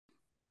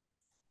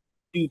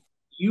Dude,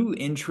 you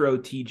intro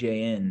TJ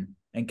in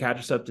and catch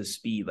us up to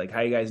speed, like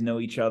how you guys know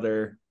each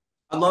other,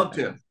 I'd all love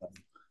that to. stuff.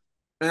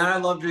 And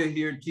I'd love to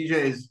hear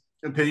TJ's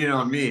opinion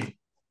on me,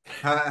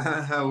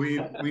 how we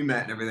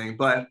met and everything.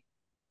 But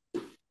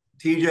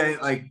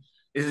TJ, like,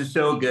 this is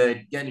so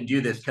good getting to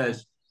do this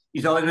because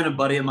he's always been a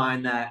buddy of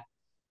mine that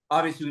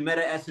obviously we met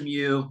at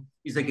SMU.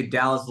 He's like a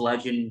Dallas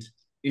legend.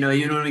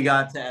 Even when we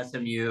got to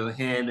SMU,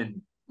 him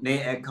and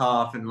Nate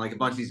Etkoff and like a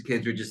bunch of these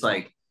kids were just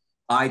like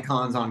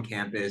icons on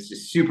campus,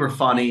 just super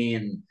funny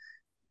and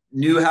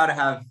knew how to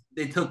have,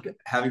 they took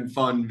having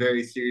fun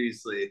very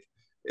seriously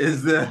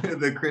is the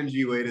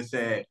cringy way to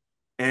say it.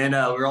 And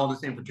we were all in the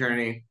same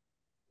fraternity,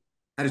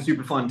 had a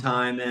super fun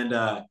time. And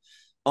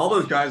all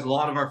those guys, a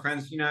lot of our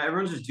friends,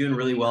 everyone's just doing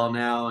really well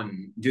now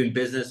and doing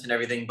business and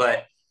everything.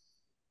 But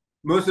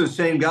most of the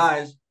same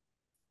guys,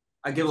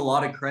 I give a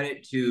lot of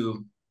credit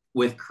to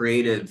with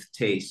creative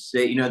tastes.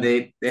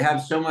 They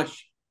have so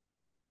much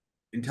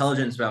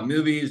intelligence about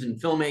movies and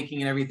filmmaking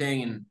and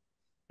everything. And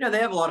they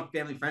have a lot of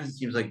family friends, it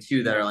seems like,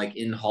 too, that are like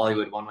in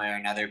Hollywood one way or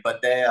another,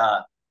 but they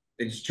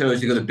just chose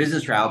to go the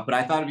business route. But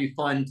I thought it'd be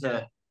fun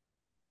to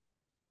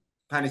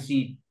kind of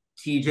see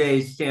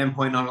TJ's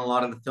standpoint on a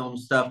lot of the film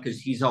stuff because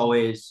he's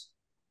always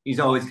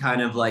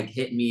kind of like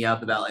hitting me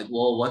up about like,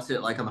 well, what's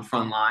it like on the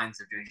front lines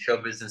of doing show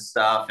business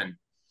stuff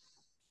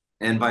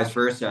and vice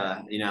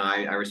versa.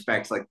 I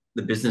respect like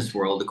the business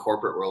world, the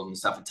corporate world and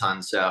stuff a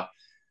ton. So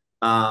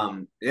yeah,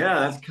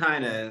 that's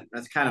kind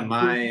of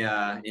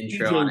my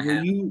intro TJ, on were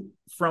him. you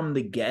from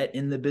the get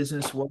in the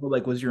business world?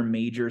 Like, was your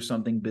major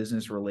something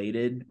business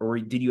related, or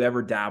did you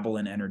ever dabble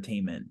in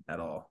entertainment at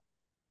all?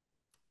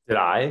 Did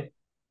I?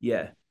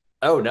 Yeah.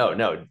 Oh no,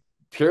 no.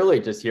 Purely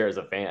just here as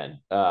a fan.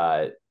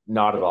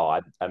 Not at all.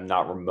 I'm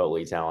not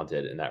remotely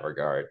talented in that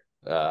regard.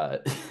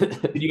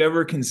 Did you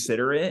ever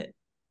consider it?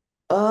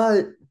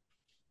 uh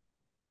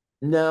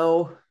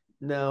no,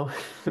 no.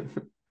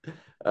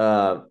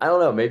 I don't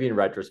know, maybe in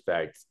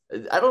retrospect.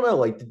 I don't know,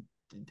 like did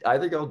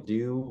either y'all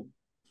do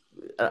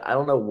I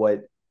don't know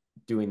what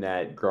doing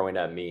that growing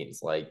up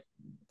means. Like,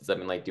 does that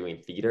mean like doing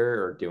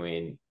theater or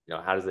doing,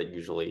 how does that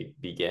usually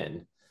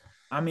begin?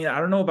 I mean, I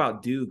don't know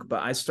about Duke,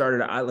 but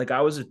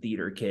I was a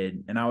theater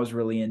kid and I was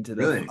really into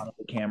the Really? front of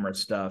the camera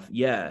stuff.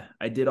 Yeah,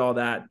 I did all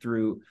that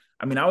through.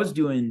 I mean, I was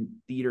doing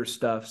theater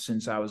stuff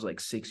since I was like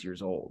 6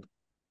 years old.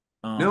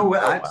 No way.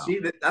 Oh I wow. see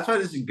that. That's why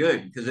this is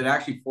good because it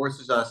actually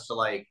forces us to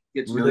like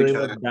get to know Really each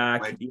other. look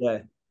back. Like, Yeah.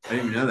 I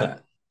didn't even know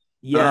that.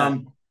 Yeah.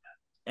 Um,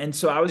 And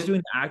so I was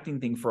doing the acting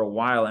thing for a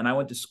while and I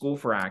went to school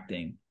for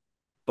acting,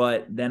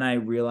 but then I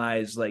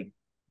realized like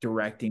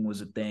directing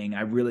was a thing.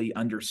 I really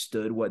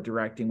understood what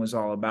directing was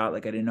all about.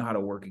 Like I didn't know how to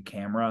work a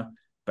camera,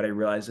 but I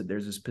realized that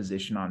there's this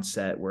position on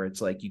set where it's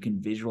like you can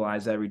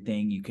visualize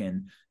everything, you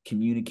can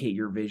communicate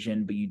your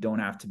vision, but you don't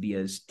have to be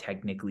as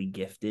technically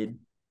gifted.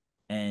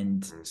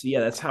 And so yeah,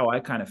 that's how I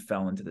kind of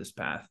fell into this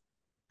path.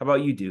 How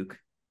about you, Duke?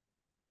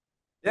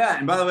 yeah.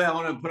 And by the way, I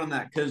want to put on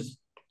that because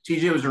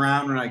TJ was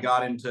around when I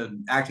got into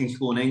acting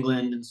school in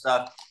England and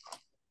stuff.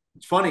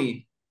 It's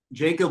funny.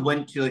 Jacob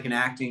went to like an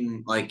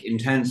acting like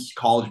intense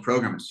college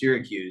program at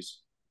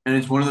Syracuse, and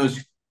it's one of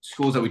those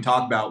schools that we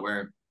talk about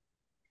where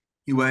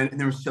he went and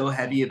they were so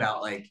heavy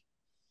about like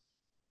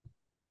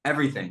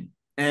everything,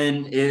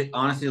 and it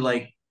honestly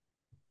like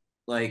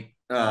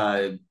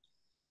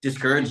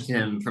discouraged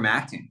him from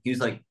acting. He was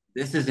like,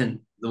 "This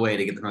isn't the way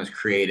to get the most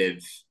creative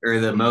or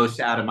the most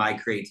out of my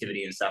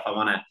creativity and stuff. I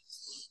want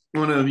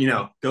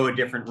to go a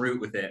different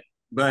route with it."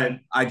 But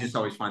I just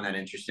always find that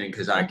interesting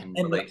because I can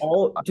And relate to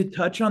all that. to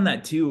touch on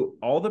that too,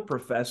 all the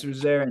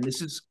professors there, and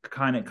this is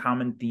kind of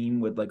common theme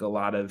with like a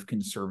lot of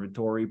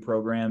conservatory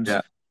programs.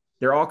 Yeah,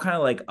 They're all kind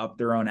of like up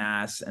their own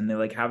ass and they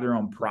like have their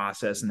own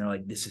process and they're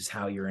like, this is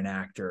how you're an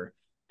actor.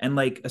 And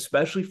like,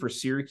 especially for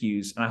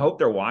Syracuse, and I hope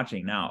they're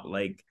watching now,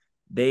 like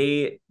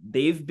they've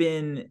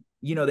been,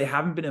 they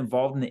haven't been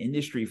involved in the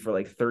industry for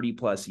like 30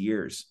 plus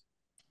years.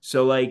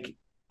 So like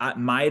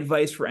my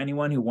advice for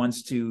anyone who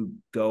wants to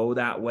go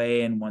that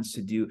way and wants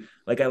to do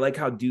like I like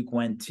how Duke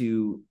went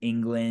to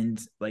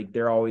England. Like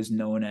they're always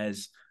known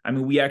as. I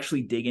mean, we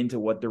actually dig into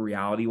what the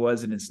reality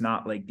was, and it's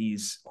not like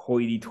these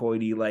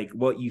hoity-toity like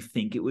what you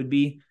think it would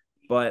be.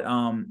 But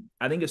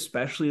I think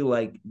especially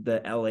like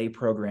the LA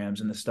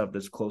programs and the stuff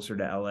that's closer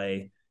to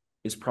LA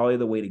is probably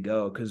the way to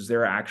go because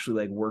they're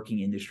actually like working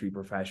industry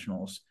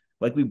professionals.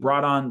 Like we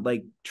brought on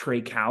like Trey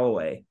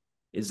Calloway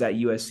is that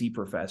USC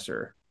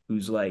professor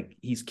who's like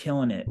he's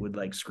killing it with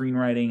like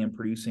screenwriting and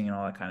producing and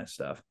all that kind of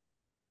stuff.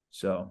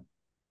 So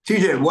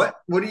TJ, what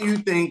do you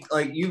think?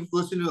 Like you've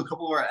listened to a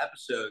couple of our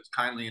episodes,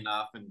 kindly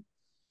enough,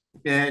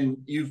 and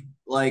you've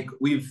like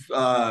we've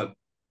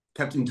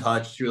kept in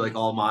touch through like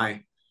all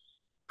my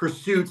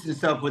pursuits and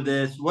stuff with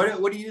this.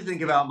 What do you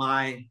think about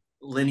my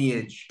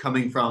lineage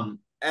coming from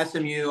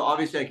SMU?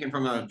 Obviously, I came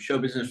from a show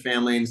business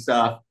family and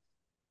stuff.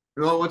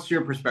 Well, what's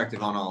your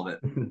perspective on all of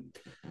it?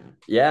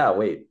 Yeah,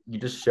 wait, you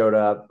just showed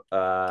up.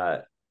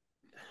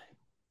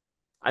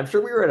 I'm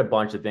sure we were at a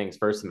bunch of things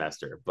first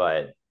semester,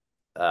 but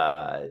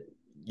uh,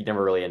 you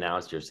never really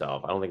announced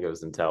yourself. I don't think it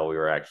was until we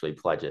were actually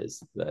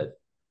pledges that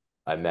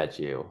I met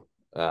you.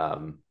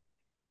 Um,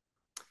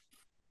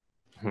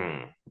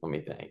 Let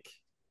me think.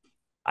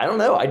 I don't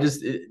know. I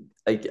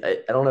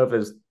don't know if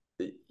it's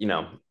you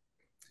know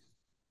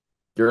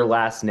your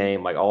last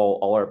name. Like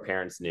all our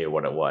parents knew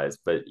what it was,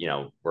 but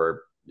we're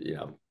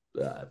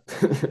I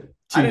too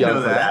didn't young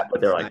know for that. that.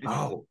 But they're like, Nice.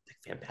 oh,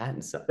 Van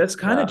Patten's son. That's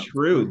kind of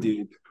true,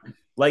 dude. It's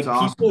Like people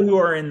awesome. who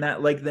are in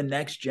that, like the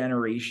next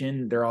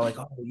generation, they're all like,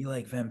 "Oh, you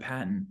like Van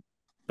Patten,"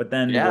 but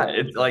then they Yeah, go,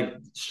 it's like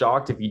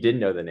shocked if you didn't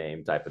know the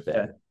name type of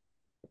yeah.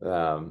 thing.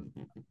 Um,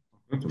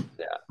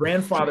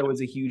 Grandfather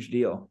was a huge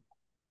deal.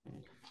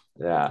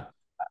 yeah,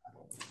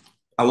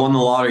 I won the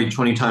lottery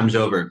 20 times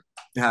over,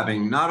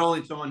 having not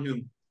only someone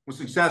who was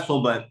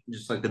successful, but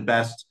just like the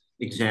best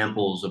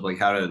examples of like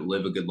how to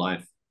live a good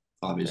life,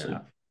 obviously. yeah.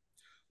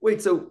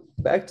 Wait, so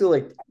back to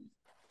like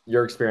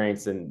your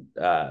experience in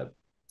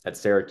at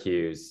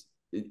Syracuse,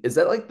 is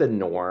that like the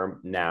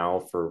norm now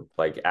for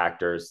like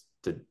actors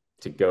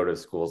to go to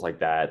schools like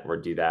that or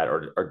do that,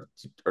 or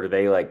do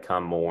they like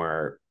come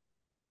more,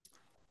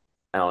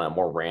 I don't know,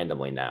 more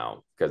randomly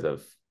now because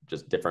of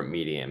just different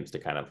mediums to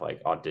kind of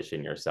like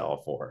audition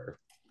yourself or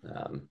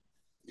um,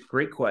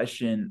 Great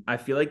question. I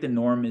feel like the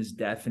norm is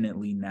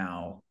definitely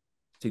now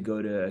to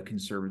go to a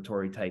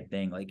conservatory type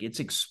thing. Like it's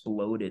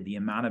exploded. The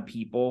amount of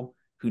people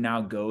who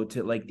now go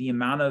to, like, the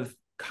amount of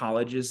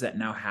colleges that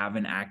now have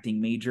an acting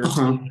major.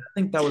 I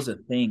think that was a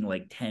thing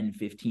like 10,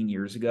 15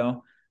 years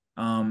ago.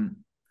 Um,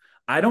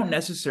 I don't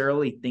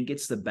necessarily think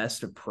it's the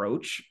best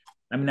approach.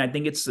 I mean, I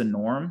think it's the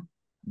norm,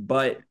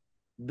 but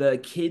the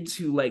kids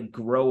who like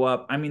grow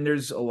up, I mean,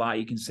 there's a lot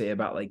you can say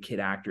about like kid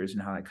actors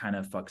and how that kind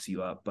of fucks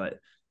you up, but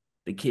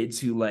the kids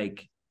who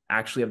like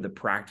actually have the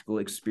practical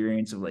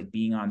experience of like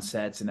being on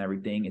sets and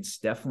everything, it's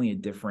definitely a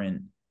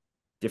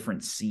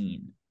different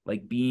scene.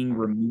 Like being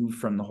removed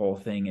from the whole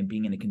thing and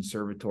being in a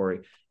conservatory,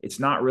 it's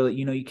not really,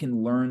 you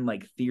can learn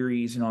like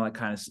theories and all that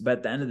kind of stuff. But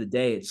at the end of the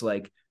day, it's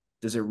like,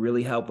 does it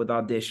really help with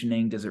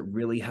auditioning? Does it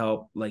really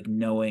help like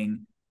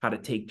knowing how to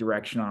take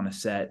direction on a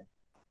set?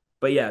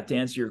 But yeah, to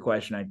answer your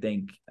question, I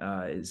think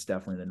is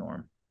definitely the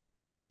norm.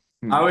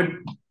 I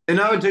would, and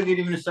I would take it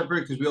even a step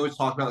further because we always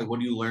talk about like what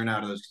do you learn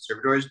out of those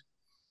conservatories?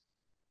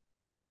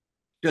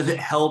 Does it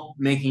help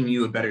making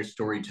you a better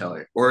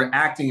storyteller or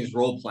acting is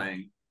role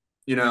playing?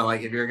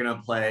 Like if you're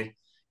gonna play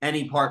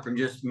any part from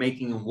just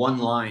making one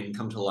line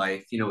come to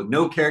life, with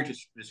no character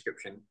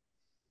description.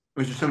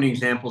 There's just so many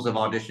examples of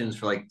auditions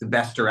for like the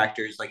best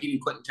directors, like even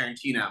Quentin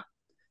Tarantino.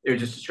 They were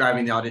just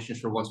describing the auditions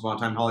for Once Upon a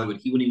Time in Hollywood.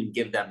 He wouldn't even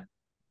give them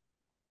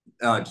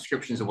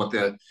descriptions of what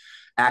the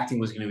acting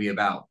was going to be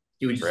about.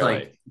 He would just like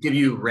really? give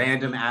you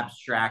random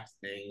abstract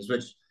things,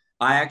 which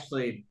I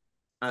actually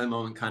at the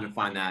moment kind of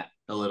find that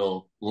a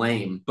little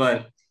lame.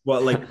 But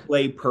What, like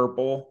play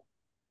purple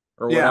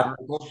or yeah, whatever?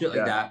 bullshit like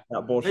Yeah, that. that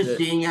Just bullshit.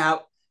 seeing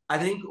how I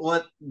think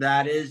what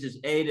that is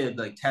A to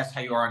like test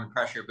how you are under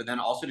pressure, but then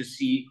also to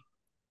see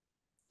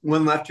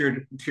when left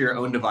to your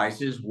own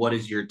devices, what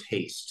is your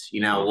taste?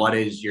 What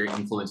is your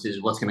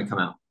influences? What's going to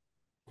come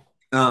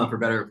out for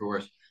better or for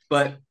worse?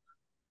 But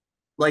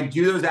like,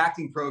 do those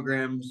acting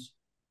programs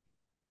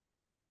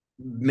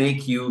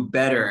make you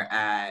better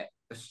at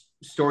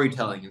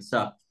storytelling and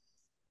stuff?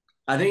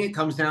 I think it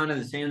comes down to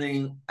the same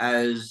thing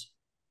as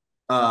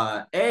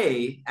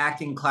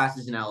acting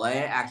classes in LA,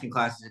 acting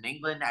classes in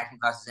England, acting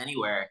classes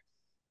anywhere.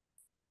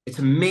 It's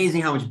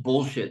amazing how much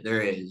bullshit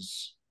there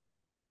is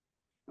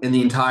in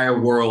the entire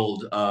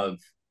world of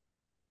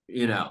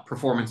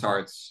performance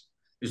arts.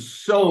 There's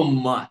so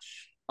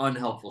much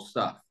unhelpful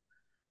stuff.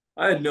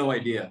 I had no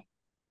idea,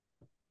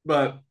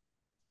 but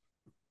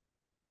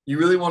you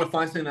really want to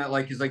find something that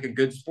like is like a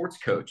good sports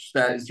coach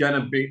that is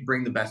gonna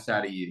bring the best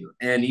out of you.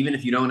 And even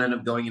if you don't end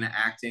up going into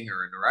acting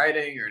or into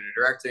writing or into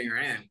directing or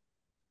anything,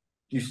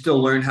 you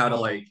still learn how to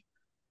like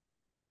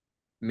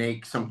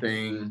make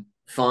something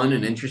fun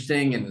and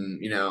interesting and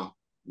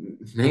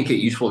make it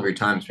useful every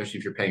time, especially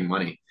if you're paying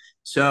money.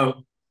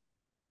 So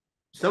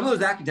some of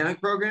those academic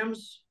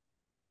programs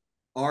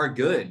are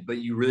good, but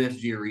you really have to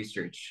do your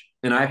research.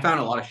 And I found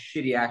a lot of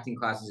shitty acting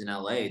classes in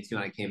LA too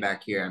when I came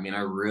back here. I mean,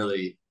 I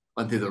really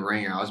went through the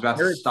ringer. I was about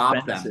to They're stop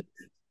expensive.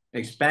 them.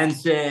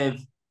 Expensive.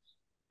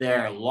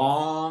 They're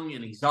long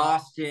and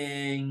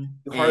exhausting,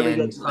 You hardly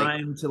and get like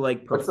time to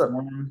like What's a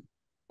perform.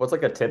 what's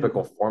like a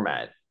typical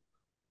format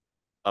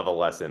of a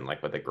lesson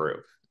like with a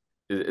group?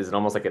 Is it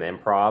almost like an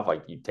improv?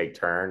 Like you take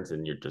turns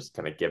and you're just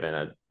kind of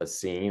given a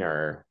scene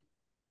or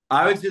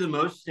I would say the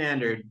most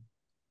standard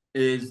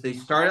is they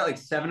start at like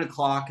 7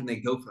 o'clock and they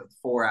go for like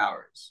 4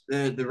 hours.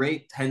 The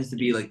rate tends to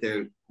be like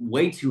they're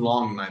way too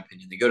long in my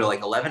opinion. They go to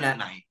like 11 at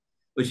night,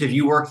 which if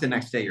you work the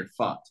next day, you're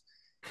fucked.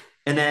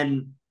 And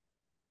then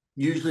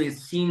usually a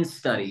scene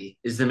study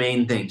is the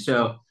main thing.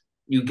 So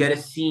you get a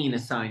scene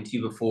assigned to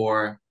you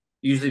before.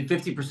 Usually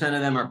 50%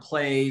 of them are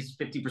plays,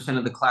 50%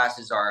 of the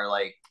classes are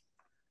like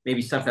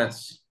maybe stuff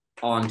that's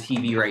on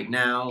TV right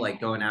now, like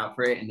going out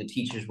for it, and the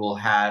teachers will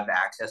have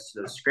access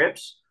to those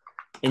scripts.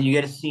 And you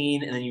get a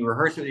scene, and then you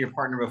rehearse it with your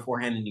partner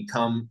beforehand, and you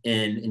come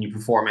in and you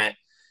perform it.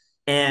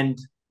 And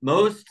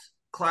most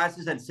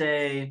classes, I'd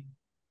say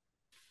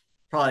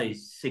probably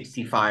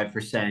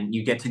 65%.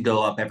 You get to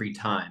go up every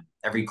time,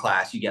 every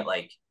class. You get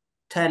like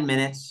 10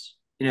 minutes,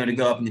 to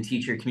go up and the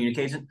teacher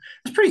communicates.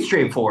 It's pretty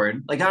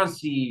straightforward. Like I don't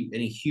see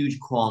any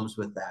huge qualms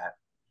with that.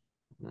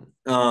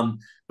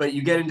 But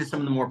you get into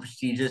some of the more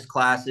prestigious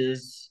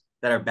classes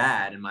that are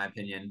bad, in my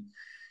opinion.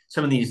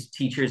 Some of these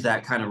teachers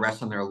that kind of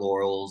rest on their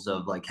laurels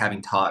of like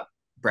having taught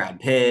Brad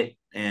Pitt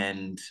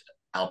and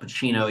Al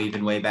Pacino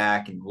even way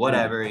back and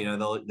whatever,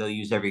 they'll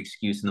use every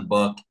excuse in the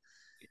book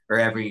or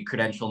every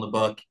credential in the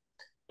book.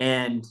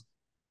 And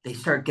they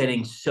start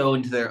getting so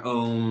into their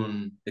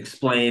own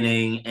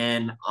explaining.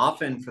 And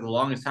often for the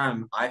longest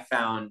time, I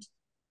found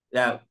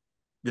that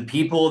the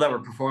people that were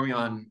performing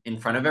on in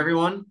front of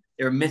everyone,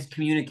 they were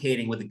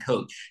miscommunicating with the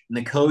coach. And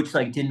the coach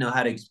like didn't know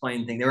how to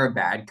explain things. They were a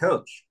bad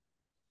coach.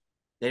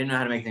 They didn't know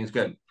how to make things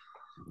good.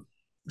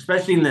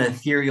 Especially in the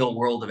ethereal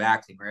world of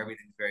acting where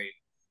everything's very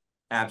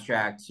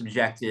abstract,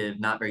 subjective,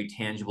 not very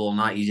tangible,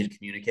 not easy to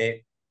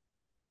communicate.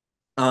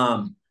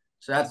 So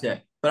that's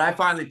it. But I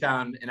finally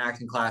found an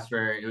acting class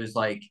where it was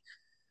like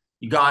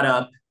you got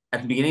up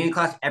at the beginning of the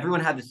class, everyone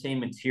had the same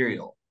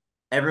material.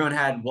 Everyone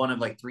had one of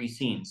like 3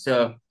 scenes.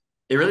 So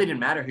it really didn't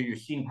matter who your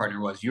scene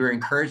partner was. You were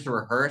encouraged to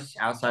rehearse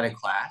outside of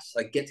class,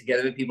 like get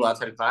together with people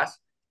outside of class.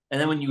 And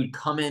then when you would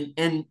come in,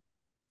 and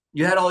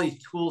you had all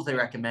these tools they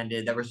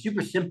recommended that were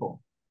super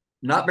simple,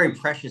 not very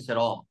precious at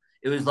all.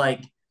 It was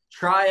like,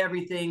 try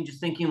everything, just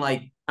thinking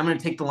like, I'm going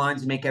to take the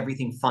lines and make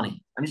everything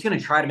funny. I'm just going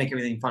to try to make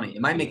everything funny.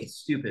 It might make it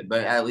stupid,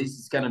 but at least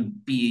it's going to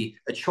be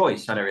a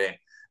choice on everything.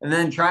 And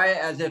then try it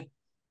as if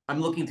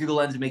I'm looking through the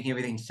lens of making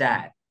everything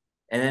sad.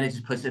 And then it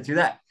just puts it through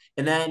that.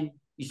 And then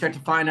you start to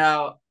find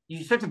out,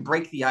 you start to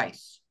break the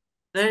ice.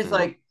 Then it's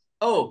like,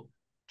 oh,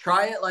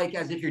 try it like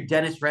as if you're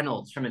Dennis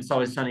Reynolds from It's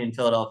Always Sunny in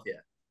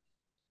Philadelphia,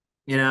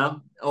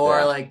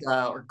 or like,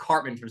 or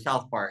Cartman from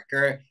South Park.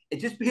 Or it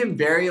just became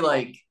very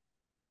like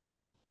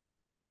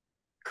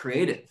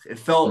creative. It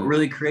felt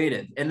really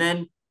creative. And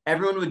then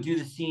everyone would do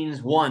the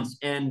scenes once.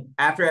 And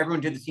after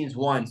everyone did the scenes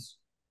once,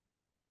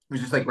 it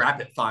was just like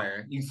rapid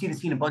fire. You'd see the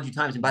scene a bunch of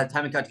times. And by the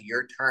time it got to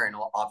your turn,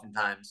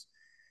 oftentimes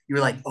you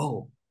were like,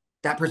 oh,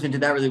 that person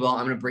did that really well.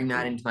 I'm going to bring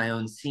that into my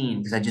own scene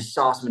because I just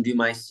saw someone do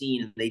my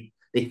scene and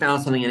they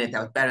found something in it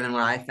that was better than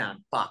what I found.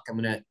 Fuck, I'm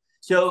going to.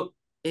 So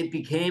it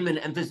became an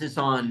emphasis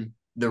on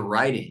the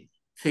writing,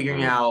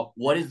 figuring out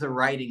what is the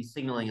writing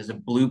signaling as a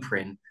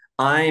blueprint.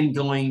 I'm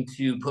going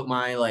to put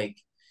my like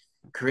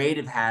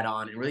creative hat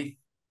on and really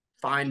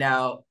find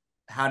out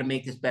how to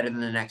make this better than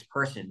the next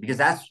person, because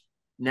that's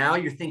now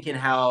you're thinking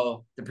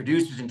how the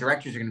producers and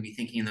directors are going to be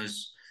thinking in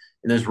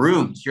those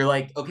rooms. You're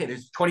like, okay,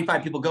 there's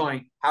 25 people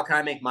going, how can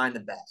I make mine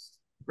the best,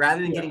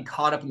 rather than getting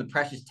caught up in the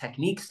precious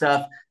technique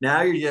stuff.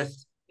 Now you're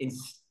just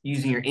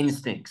using your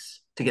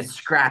instincts to get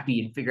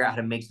scrappy and figure out how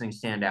to make something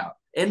stand out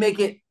and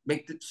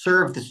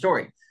serve the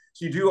story.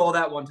 So you do all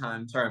that one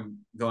time. Sorry, I'm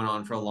going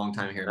on for a long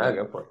time here.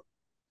 Go for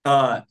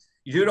it.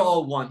 You do it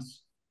all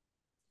once.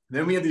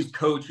 Then we have these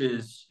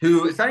coaches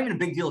who, it's not even a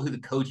big deal who the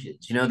coach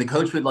is. The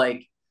coach would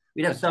like,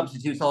 we'd have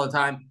substitutes all the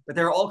time, but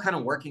they're all kind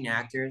of working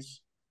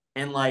actors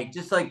and like,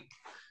 just like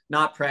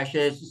not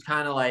precious, just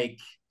kind of like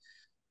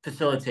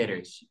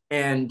facilitators.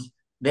 And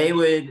they'd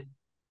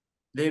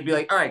be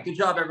like, all right, good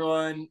job,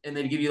 everyone. And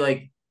they'd give you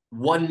like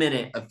 1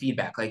 minute of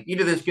feedback. Like, you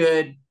did this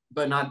good,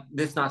 but not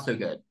so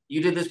good.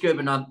 You did this good,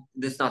 but not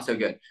so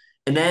good.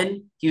 And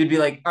then he would be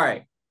like, all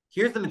right,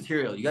 here's the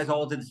material. You guys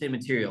all did the same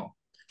material.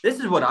 This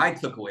is what I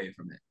took away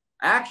from it.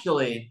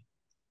 Actually,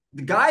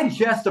 the guy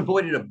just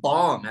avoided a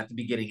bomb at the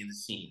beginning of the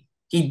scene.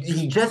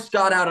 He just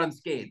got out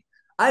unscathed.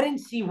 I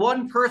didn't see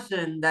one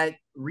person that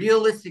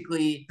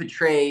realistically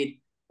portrayed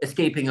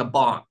escaping a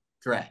bomb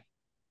threat.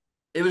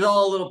 It was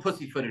all a little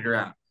pussyfooted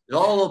around. It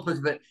was all a little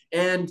pussyfoot.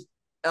 And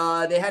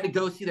they had to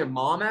go see their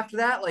mom after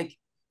that. Like,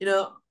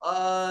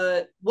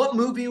 what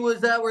movie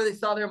was that where they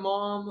saw their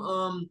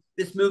mom?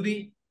 This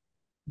movie.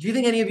 Do you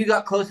think any of you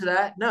got close to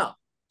that? No.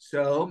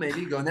 So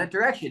maybe go in that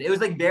direction. It was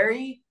like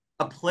very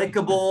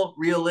applicable,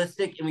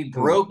 realistic, and we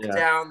broke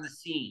down the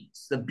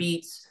scenes, the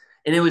beats,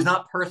 and it was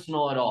not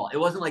personal at all. It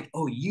wasn't like,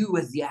 oh, you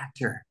as the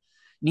actor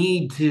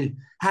need to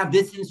have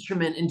this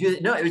instrument and do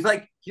it. No, it was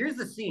like, here's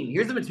the scene,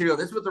 here's the material,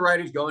 this is what the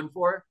writer's going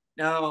for.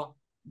 Now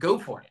go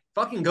for it.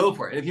 Fucking go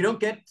for it. And if you don't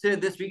get to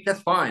this week,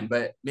 that's fine,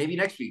 but maybe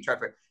next week try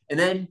for it. And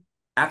then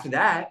after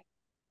that,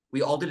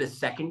 we all did a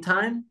second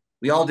time.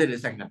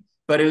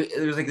 But it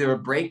was like there were a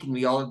break and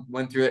we all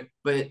went through it.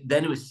 But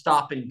then it was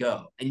stop and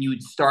go. And you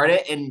would start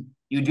it and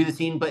you would do the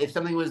scene. But if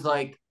something was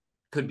like,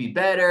 could be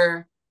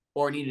better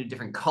or needed a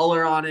different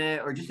color on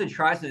it or just to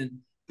try something,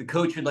 the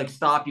coach would like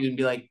stop you and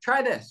be like,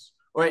 try this.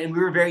 And we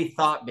were very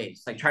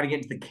thought-based, like trying to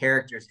get into the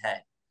character's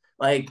head.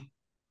 Like,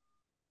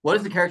 what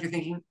is the character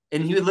thinking?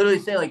 And he would literally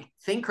say, like,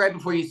 think right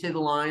before you say the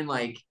line,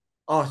 like,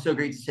 oh, so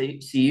great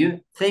to see you.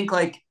 Think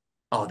like,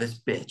 oh, this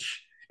bitch.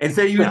 And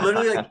so you would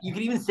literally like, you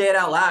could even say it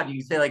out loud. You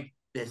could say like,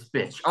 this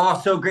bitch. Oh,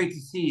 so great to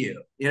see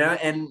you.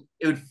 And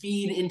it would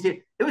feed into,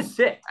 it was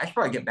sick. I should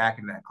probably get back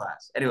into that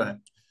class. Anyway,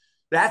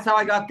 that's how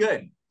I got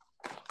good.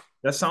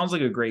 That sounds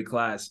like a great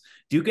class.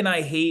 Duke and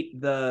I hate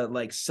the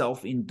like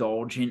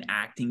self-indulgent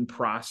acting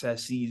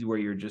processes where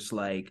you're just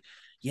like,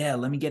 yeah,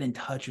 let me get in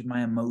touch with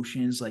my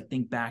emotions, like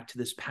think back to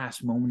this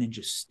past moment and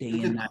just stay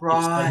You in have to that.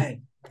 It's like, cry.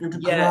 You have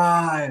to yeah,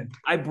 cry.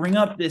 I bring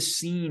up this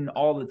scene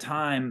all the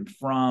time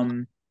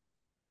from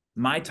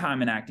my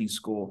time in acting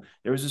school.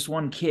 There was this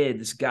one kid,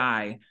 this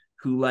guy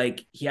who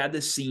like he had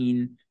this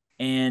scene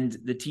and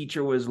the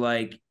teacher was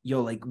like,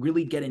 yo, like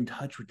really get in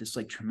touch with this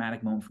like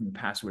traumatic moment from the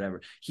past, whatever.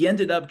 He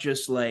ended up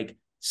just like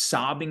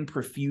sobbing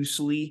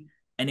profusely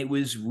and it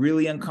was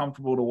really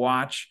uncomfortable to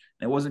watch.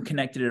 It wasn't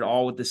connected at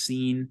all with the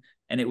scene.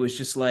 And it was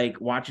just like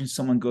watching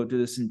someone go through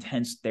this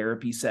intense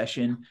therapy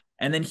session.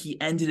 And then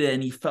he ended it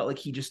and he felt like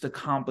he just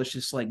accomplished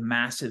this like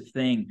massive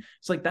thing.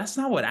 It's like, that's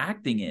not what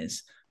acting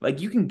is.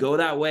 Like you can go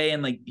that way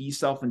and like be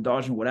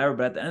self-indulgent, whatever.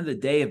 But at the end of the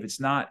day, if it's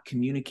not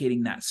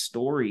communicating that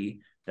story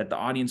that the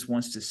audience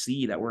wants to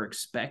see, that we're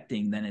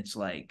expecting, then it's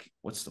like,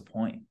 what's the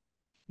point?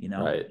 You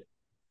know? Right.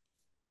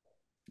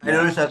 I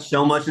noticed that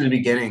so much in the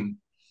beginning,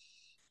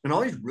 and all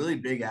these really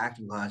big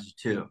acting classes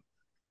too.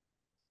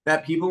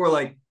 That people were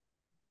like,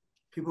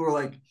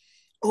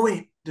 "Oh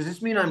wait, does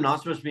this mean I'm not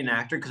supposed to be an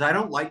actor? Because I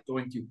don't like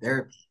going through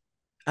therapy.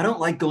 I don't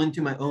like going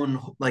through my own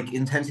like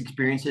intense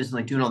experiences and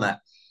like doing all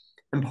that."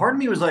 And part of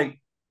me was like,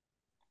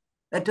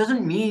 "That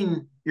doesn't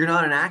mean you're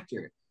not an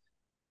actor.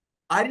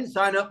 I didn't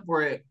sign up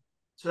for it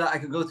so that I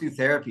could go through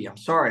therapy. I'm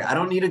sorry, I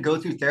don't need to go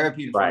through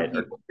therapy in front of Right.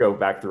 Or people. go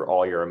back through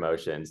all your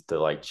emotions to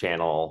like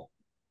channel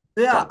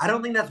Yeah, something. I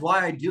don't think that's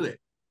why I do it.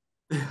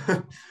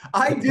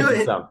 I It do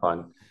doesn't it. sound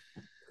fun.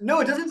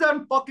 No, it doesn't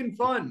sound fucking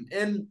fun.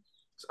 And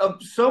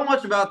so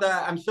much about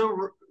that, I'm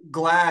so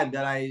glad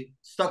that I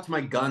stuck to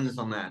my guns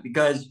on that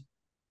because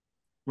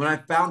when I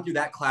found through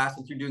that class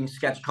and through doing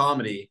sketch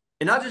comedy,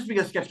 and not just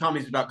because sketch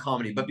comedy is about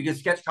comedy, but because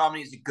sketch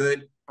comedy is a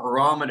good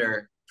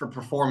barometer for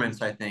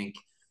performance, I think,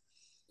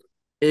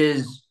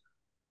 is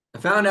I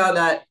found out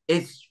that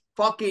it's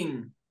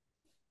fucking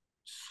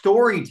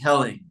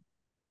storytelling.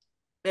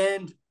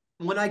 And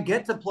when I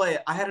get to play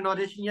it, I had an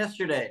audition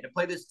yesterday to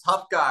play this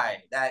tough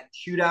guy that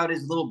shoot out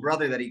his little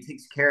brother that he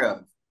takes care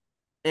of.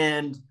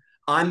 And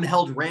I'm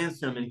held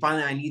ransom, and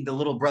finally I need the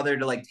little brother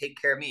to like take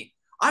care of me.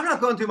 I'm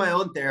not going through my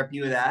own therapy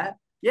with that.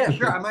 Yeah,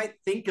 sure, I might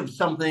think of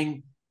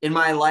something in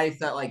my life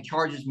that like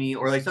charges me,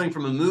 or like something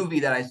from a movie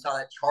that I saw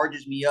that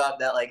charges me up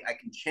that like I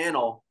can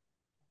channel.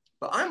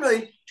 But I'm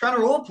really trying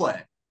to role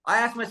play. I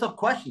ask myself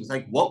questions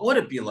like, what would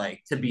it be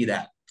like to be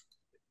that?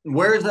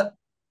 Where's the?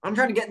 I'm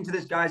trying to get into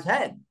this guy's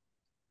head.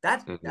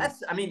 Mhm.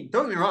 That's. I mean,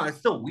 don't get me wrong. It's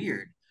still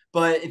weird.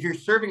 But if you're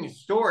serving a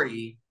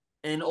story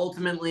and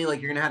ultimately like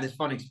you're gonna have this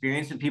fun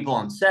experience with people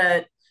on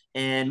set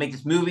and make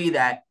this movie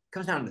that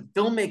comes down to the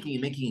filmmaking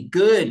and making it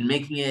good and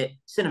making it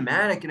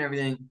cinematic and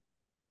everything,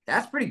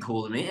 that's pretty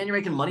cool to me. And you're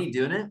making money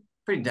doing it.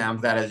 Pretty down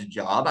for that as a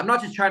job. I'm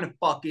not just trying to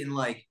fucking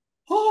like,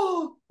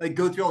 oh, like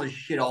go through all this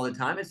shit all the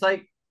time. It's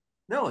like,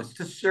 no, it's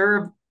to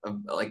serve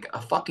like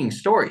a fucking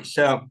story.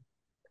 So,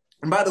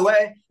 and by the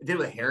way, I did it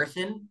with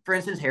Harrison. For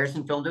instance,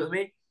 Harrison filmed it with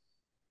me.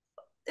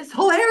 It's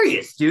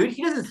hilarious, dude.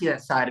 He doesn't see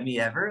that side of me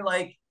ever.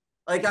 Like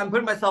I'm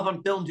putting myself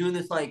on film doing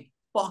this like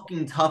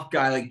fucking tough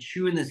guy, like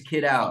chewing this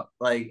kid out.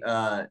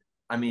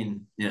 I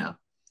mean, you know,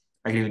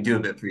 I can even do a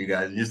bit for you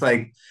guys. Just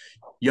like,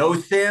 yo,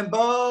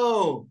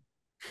 Sambo,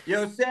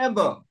 yo,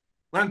 Sambo.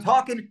 When I'm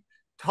talking,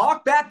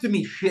 talk back to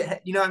me,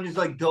 shit. You know, I'm just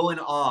like going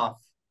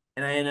off.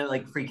 And I end up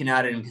like freaking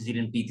out at him because he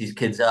didn't beat these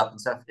kids up and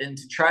stuff. And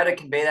to try to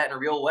convey that in a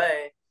real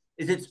way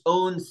is its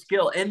own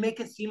skill and make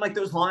it seem like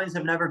those lines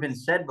have never been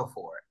said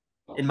before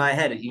in my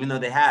head, even though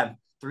they have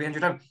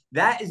 300 times.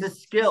 That is a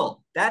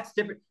skill. That's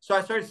different. So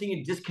I started seeing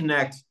a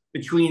disconnect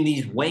between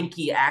these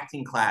wanky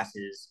acting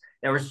classes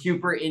that were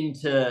super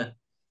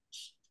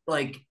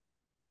like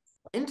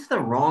into the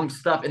wrong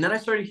stuff. And then I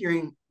started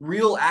hearing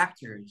real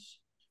actors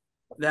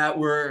that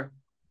were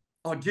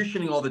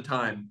auditioning all the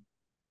time,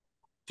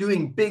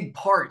 doing big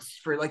parts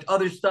for like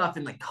other stuff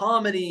and like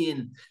comedy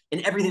and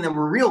everything that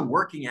were real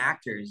working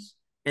actors.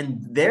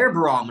 And their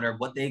barometer of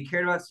what they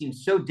cared about seemed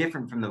so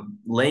different from the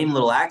lame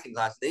little acting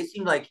class. They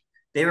seemed like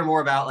they were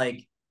more about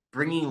like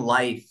bringing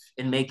life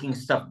and making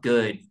stuff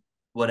good,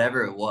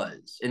 whatever it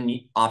was. And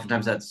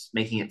oftentimes that's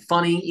making it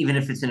funny, even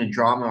if it's in a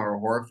drama or a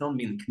horror film,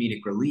 being the comedic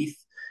relief,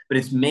 but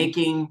it's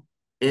making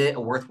it a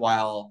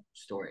worthwhile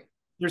story.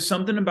 There's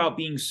something about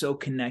being so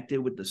connected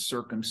with the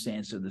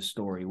circumstance of the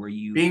story where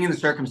you, Being in the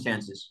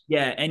circumstances.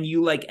 yeah, and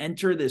you like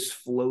enter this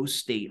flow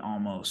state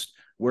almost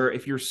where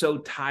if you're so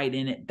tied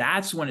in it,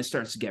 that's when it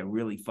starts to get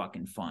really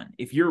fucking fun.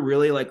 If you're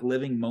really like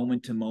living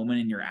moment to moment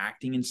and you're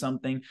acting in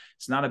something,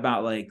 it's not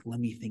about like, let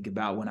me think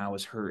about when I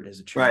was hurt as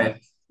a child.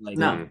 Right. Like,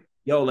 No.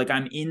 yo, like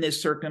I'm in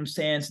this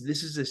circumstance.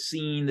 This is a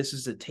scene. This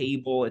is a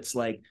table. It's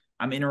like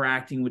I'm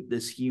interacting with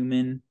this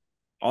human.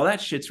 All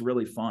that shit's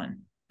really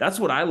fun. That's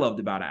what I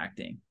loved about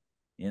acting,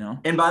 you know?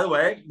 And by the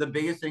way, the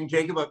biggest thing,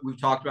 Jacob, we've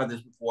talked about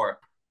this before,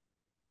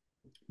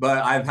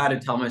 but I've had to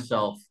tell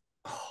myself,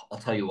 oh, I'll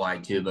tell you why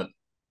too, but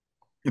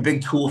a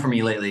big tool for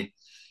me lately,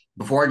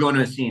 before I go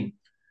into a scene,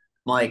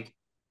 like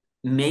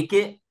make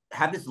it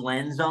have this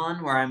lens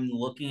on where I'm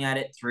looking at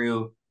it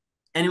through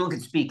anyone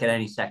could speak at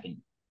any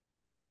second.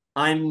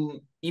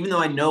 Even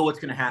though I know what's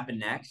going to happen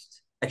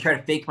next, I try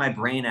to fake my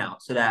brain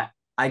out so that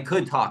I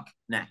could talk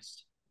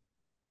next.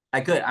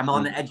 I could. I'm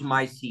on the edge of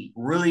my seat,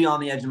 really on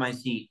the edge of my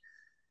seat,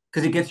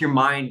 because it gets your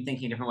mind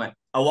thinking a different way.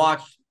 I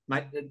watched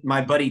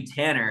my buddy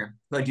Tanner,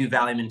 who I do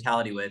Valley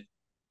Mentality with.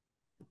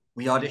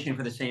 We auditioned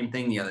for the same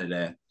thing the other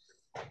day,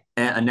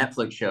 a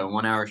Netflix show,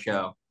 1 hour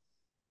show,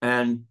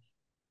 and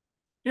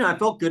I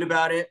felt good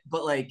about it,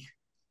 but like,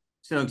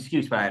 it's no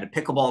excuse. But I had a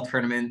pickleball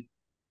tournament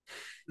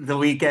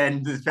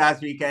this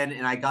past weekend,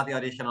 and I got the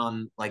audition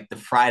on like the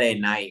Friday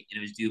night, and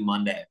it was due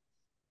Monday,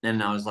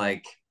 and I was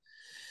like,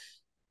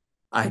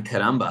 "Ay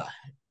caramba,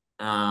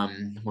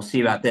 we'll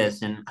see about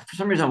this." And for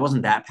some reason, I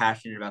wasn't that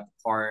passionate about the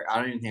part. I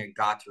don't even think I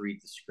got to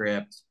read the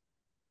script.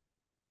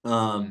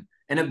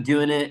 Ended up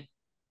doing it.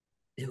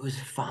 It was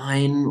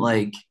fine.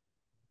 Like,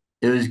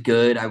 it was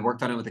good. I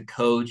worked on it with a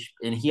coach,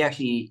 and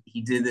he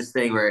did this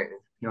thing where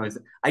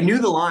I knew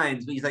the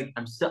lines, but he's like,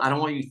 I don't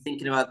want you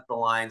thinking about the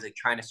lines, like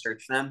trying to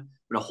search them.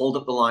 I'm gonna hold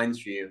up the lines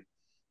for you.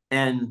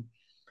 And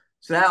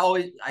so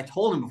I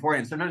told him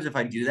beforehand, sometimes if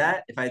I do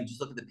that, if I just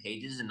look at the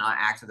pages and not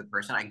act with the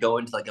person, I go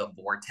into like a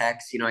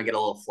vortex, I get a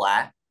little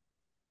flat.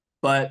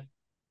 But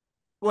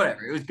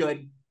whatever, it was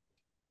good.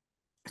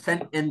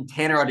 Sent in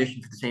Tanner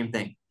audition for the same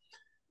thing.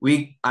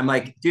 I'm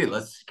like, dude,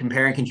 let's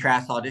compare and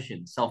contrast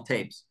auditions, self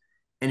tapes.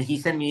 And he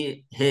sent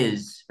me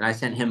his, and I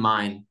sent him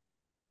mine.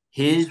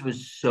 His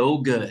was so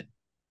good.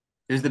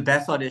 It was the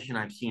best audition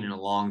I've seen in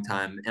a long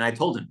time. And I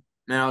told him,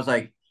 and I was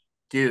like,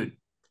 dude,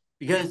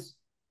 because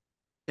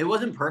it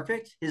wasn't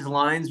perfect. His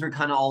lines were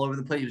kind of all over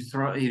the place.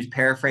 He was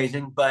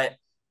paraphrasing, but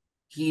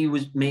he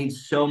was made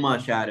so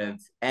much out of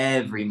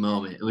every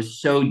moment. It was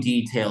so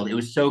detailed. It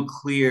was so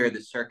clear, the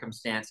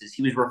circumstances.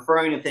 He was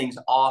referring to things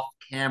off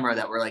camera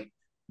that were like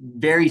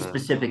very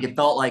specific. It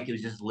felt like it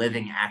was just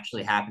living,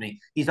 actually happening.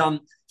 He is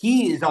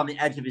on the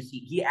edge of his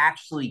seat. He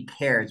actually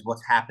cares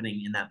what's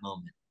happening in that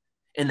moment.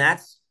 And I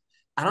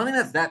don't think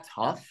that's that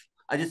tough.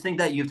 I just think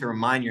that you have to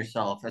remind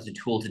yourself as a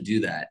tool to do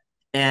that.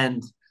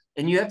 And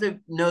you have to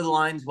know the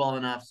lines well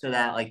enough so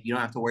that like you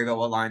don't have to worry about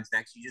what lines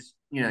next. You just,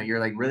 you're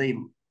like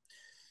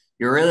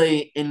you're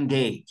really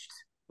engaged.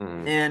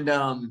 And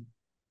I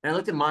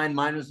looked at mine.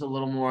 Mine was a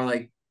little more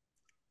like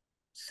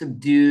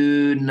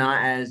subdued,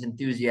 not as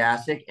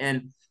enthusiastic.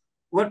 And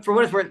for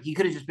what it's worth, he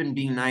could have just been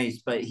being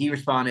nice, but he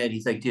responded.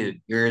 He's like, dude,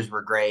 yours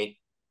were great.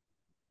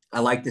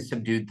 I like the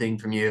subdued thing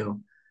from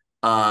you.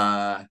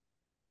 What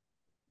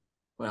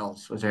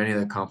else? Was there any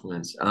other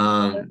compliments? At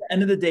the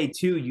end of the day,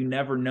 too, you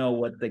never know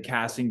what the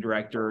casting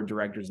director or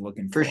director is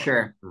looking for. For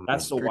sure.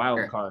 That's the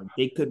wild card.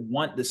 They could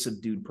want the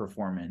subdued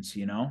performance,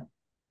 You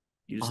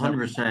just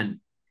 100%.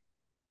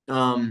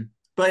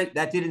 But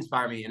that did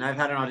inspire me, and I've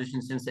had an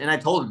audition since. And I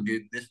told him,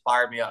 dude, this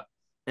fired me up.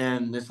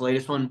 And this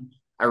latest one,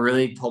 I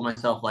really told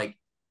myself, like,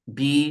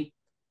 be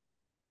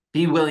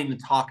willing to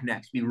talk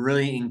next. Be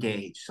really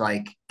engaged.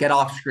 Like, get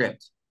off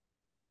script,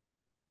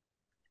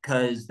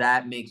 because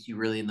that makes you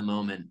really in the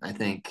moment, I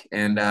think.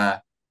 And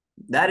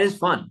that is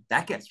fun.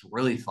 That gets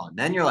really fun.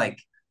 Then you're like,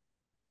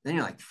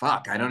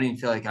 fuck, I don't even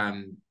feel like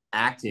I'm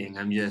acting.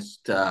 I'm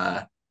just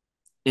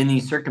in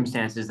these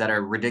circumstances that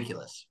are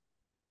ridiculous.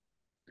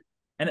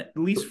 And at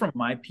least from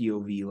my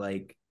POV,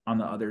 like on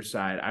the other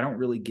side, I don't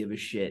really give a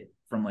shit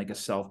from like a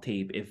self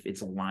tape if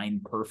it's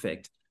line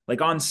perfect. Like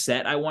on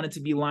set, I want it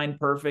to be line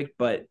perfect,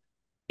 but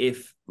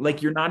if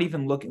like you're not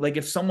even looking, like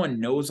if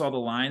someone knows all the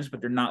lines but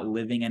they're not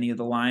living any of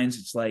the lines,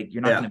 it's like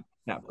you're not going to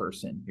pick that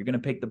person. You're going to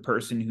pick the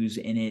person who's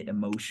in it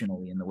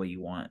emotionally in the way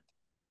you want.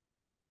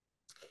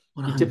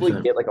 100%. You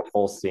typically get like a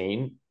full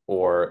scene,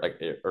 or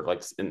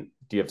do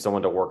you have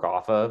someone to work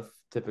off of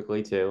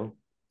typically too,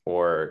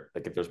 or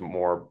like if there's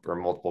more or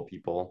multiple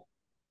people?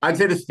 I'd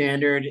say the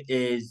standard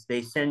is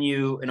they send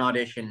you an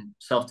audition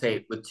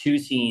self-tape with 2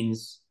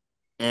 scenes,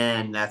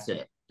 and that's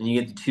it. And you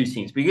get the 2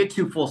 scenes, but you get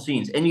 2 full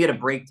scenes, and you get a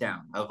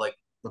breakdown of like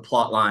the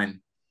plot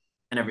line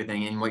and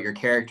everything and what your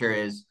character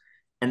is.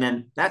 And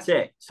then that's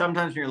it.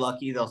 Sometimes when you're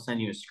lucky, they'll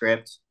send you a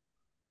script.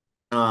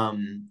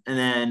 And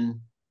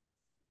then,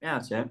 yeah,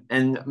 that's it.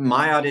 And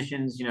my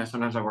auditions,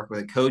 sometimes I work with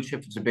a coach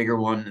if it's a bigger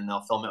one, and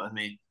they'll film it with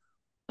me.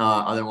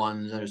 Other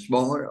ones that are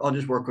smaller, I'll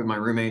just work with my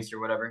roommates or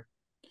whatever.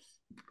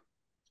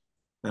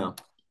 No.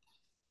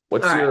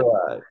 What's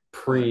your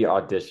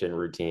pre-audition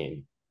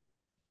routine?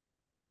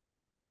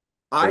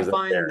 I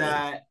find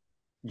that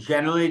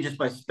generally just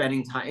by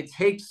spending time, it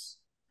takes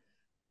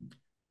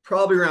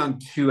probably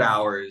around 2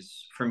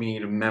 hours for me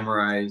to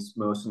memorize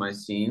most of my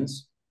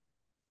scenes.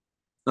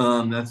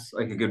 That's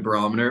like a good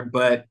barometer,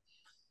 but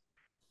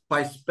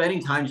by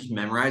spending time just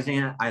memorizing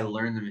it, I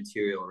learn the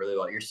material really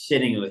well. You're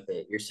sitting with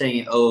it, you're saying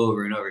it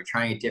over and over,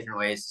 trying it different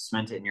ways to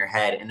cement it in your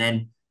head. And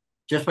then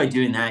just by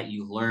doing that,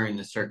 you learn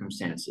the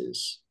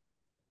circumstances.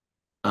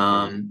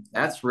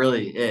 That's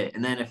really it.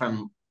 And then if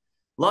I'm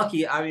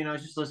lucky, I mean, I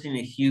was just listening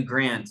to Hugh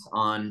Grant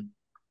on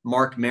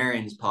Mark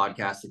Maron's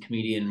podcast, the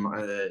comedian,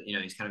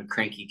 he's kind of a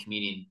cranky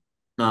comedian.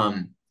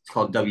 It's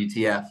called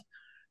WTF.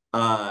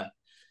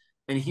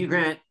 And Hugh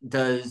Grant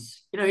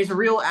does, he's a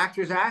real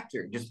actor's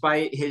actor,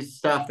 despite his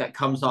stuff that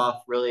comes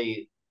off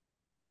really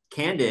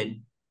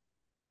candid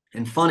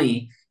and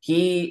funny.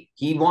 He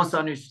wants to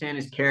understand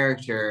his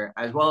character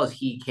as well as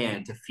he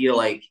can to feel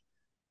like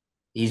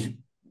he's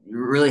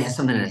really has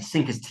something to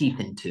sink his teeth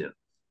into.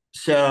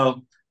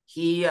 So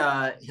he'll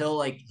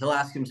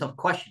ask himself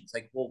questions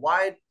like, well,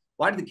 why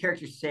did the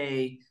character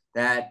say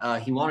that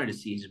he wanted to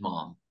see his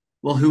mom?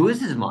 Well, who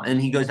is his mom?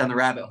 And he goes down the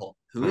rabbit hole.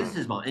 Who is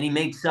his mom? And he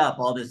makes up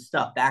all this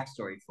stuff,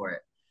 backstory for it.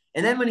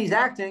 And then when he's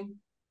acting,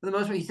 for the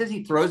most part, he says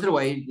he throws it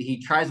away.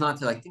 He tries not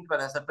to like think about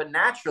that stuff, but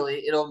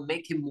naturally, it'll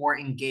make him more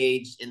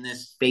engaged in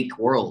this fake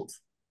world.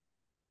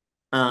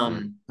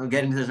 He'll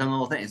get into his own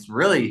little thing. It's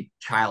really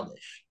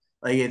childish.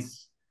 Like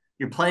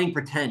you're playing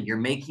pretend. You're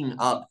making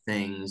up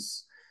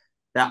things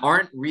that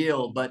aren't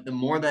real, but the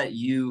more that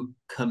you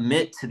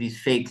commit to these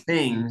fake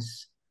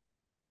things,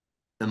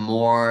 the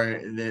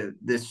more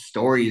this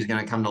story is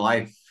going to come to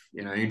life.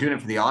 You're doing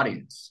it for the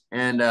audience.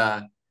 And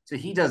so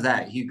he does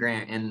that, Hugh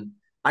Grant. And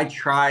I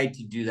try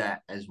to do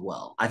that as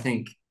well.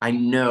 I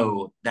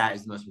know that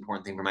is the most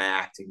important thing for my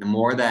acting. The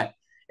more that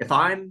if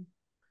I'm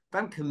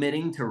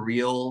committing to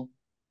real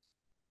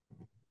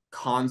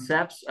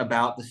concepts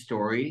about the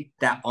story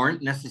that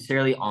aren't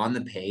necessarily on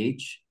the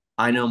page,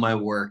 I know my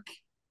work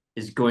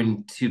is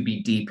going to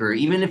be deeper,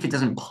 even if it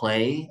doesn't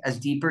play as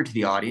deeper to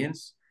the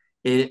audience.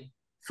 It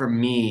For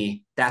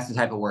me, that's the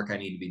type of work I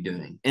need to be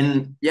doing.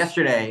 And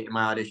yesterday in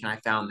my audition, I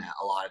found that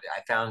a lot of it.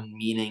 I found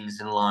meanings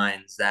and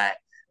lines that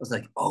I was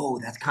like, oh,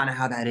 that's kind of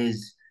how that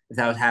is if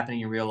that was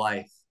happening in real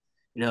life.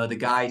 The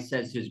guy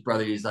says to his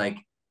brother,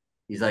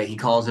 he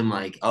calls him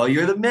like, oh,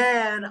 you're the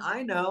man.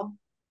 I know.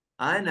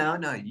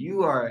 No,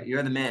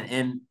 you're the man.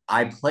 And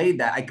I played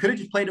that. I could have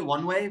just played it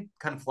one way,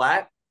 kind of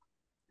flat,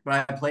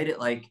 but I played it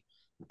like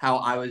how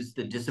I was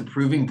the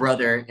disapproving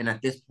brother. And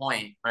at this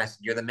point, when I said,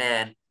 you're the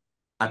man,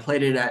 I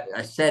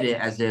said it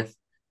as if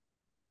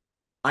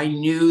I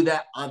knew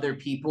that other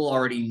people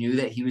already knew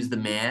that he was the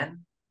man.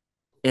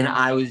 And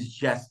I was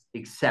just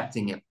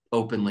accepting it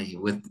openly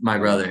with my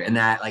brother. And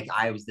that like,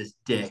 I was this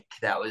dick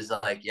that was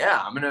like, yeah,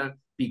 I'm going to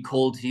be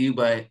cold to you,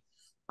 but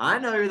I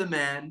know you're the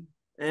man.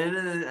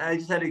 And I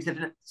just had to accept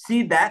it.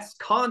 See, that's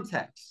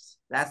context.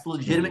 That's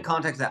legitimate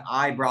context that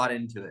I brought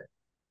into it.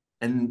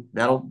 And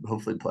that'll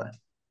hopefully play.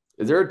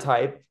 Is there a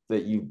type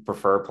that you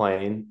prefer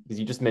playing? Because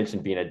you just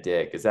mentioned being a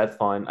dick. Is that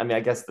fun? I mean, I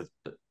guess that's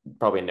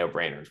probably a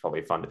no-brainer. It's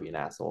probably fun to be an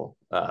asshole.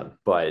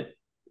 But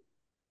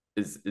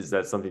is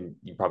that something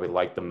you probably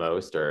like the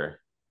most,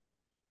 or?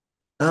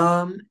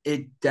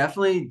 It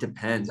definitely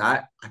depends.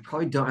 I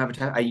probably don't have a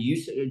type.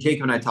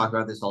 Jacob and I talk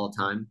about this all the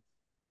time.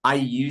 I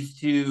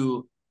used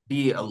to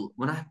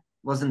when I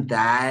wasn't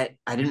that,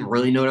 I didn't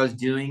really know what I was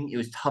doing. It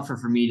was tougher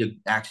for me to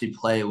actually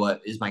play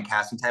what is my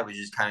casting type, which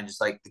is kind of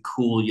just like the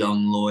cool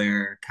young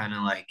lawyer, kind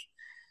of like,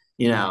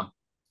 you know,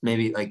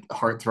 maybe like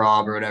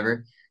heartthrob or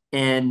whatever.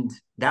 And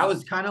that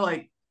was kind of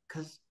like,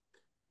 because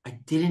I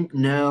didn't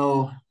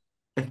know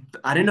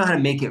I didn't know how to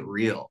make it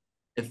real.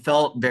 It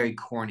felt very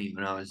corny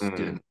when I was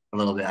doing it a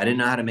little bit. I didn't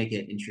know how to make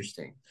it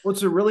interesting. Well,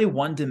 it's a really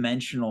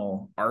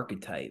one-dimensional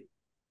archetype.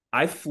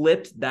 I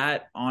flipped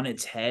that on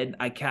its head.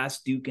 I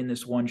cast Duke in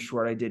this one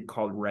short I did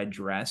called Red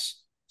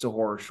Dress. It's a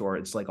horror short.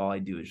 It's like all I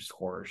do is just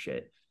horror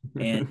shit.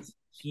 And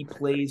he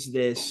plays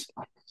this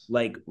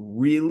like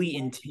really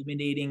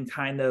intimidating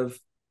kind of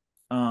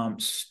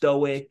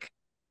stoic,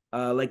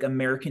 like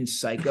American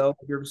Psycho.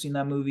 Have you ever seen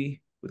that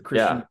movie with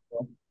Christian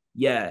Bale?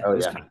 Yeah, Oh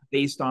it's yeah. kind of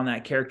based on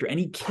that character, and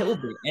he killed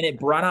it. And it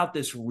brought out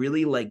this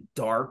really like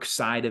dark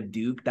side of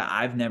Duke that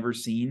I've never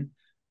seen,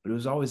 but it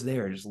was always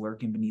there, just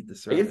lurking beneath the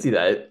I can surface. see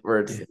that where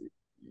it's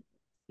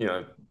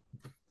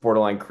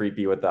borderline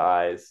creepy with the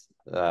eyes.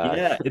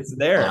 Yeah, it's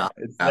there.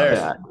 It's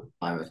there.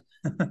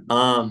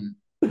 Um,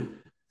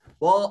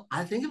 well,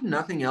 I think if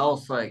nothing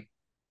else, like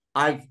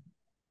I've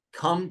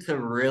come to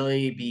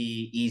really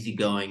be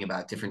easygoing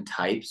about different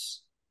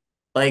types.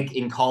 Like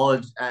in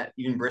college at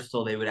even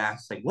Bristol, they would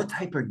ask like, "What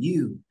type are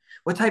you?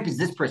 What type is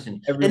this person?"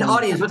 And Everyone,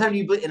 audience, what type do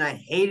you? And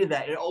I hated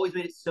that. It always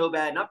made it so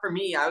bad. Not for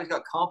me. I always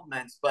got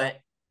compliments, but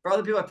for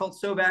other people, I felt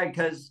so bad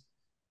because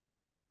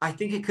I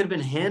think it could have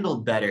been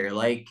handled better.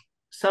 Like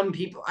some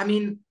people, I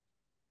mean,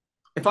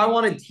 if I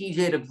wanted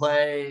TJ to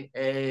play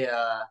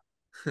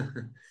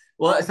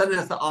well, something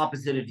that's the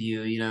opposite of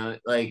you,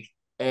 like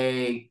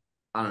I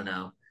don't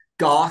know,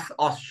 goth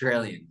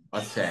Australian,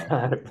 let's say. All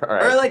Or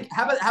right. like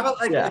how about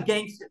like a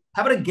gangster?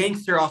 How about a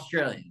gangster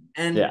Australian?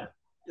 And Yeah.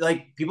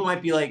 like people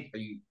might be like,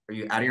 are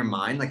you out of your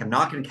mind? Like I'm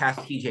not going to cast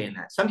TJ in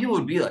that. Some people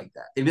would be like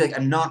that. They'd be like,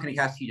 I'm not going to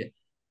cast TJ.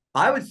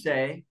 I would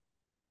say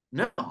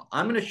no.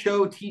 I'm going to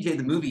show TJ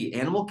the movie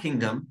Animal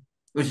Kingdom,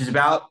 which is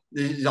about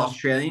these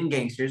Australian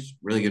gangsters.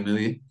 Really good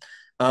movie.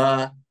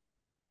 Uh,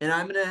 and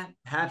I'm going to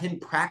have him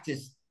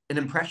practice an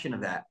impression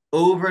of that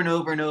over and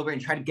over and over and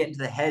try to get into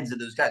the heads of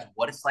those guys,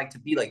 what it's like to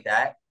be like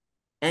that.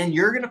 And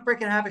you're going to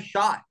freaking have a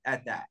shot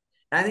at that.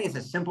 And I think it's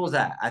as simple as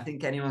that. I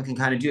think anyone can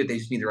kind of do it. They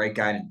just need the right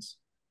guidance.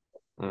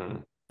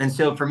 And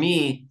so for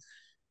me,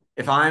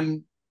 if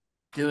I'm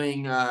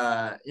doing,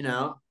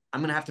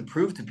 I'm gonna have to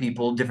prove to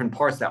people different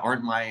parts that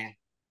aren't my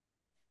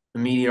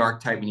immediate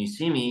archetype when you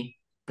see me.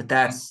 But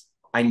that's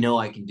I know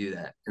I can do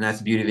that, and that's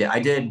the beauty of it. I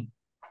did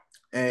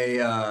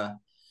a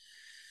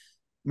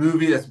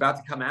movie that's about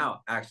to come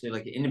out, actually,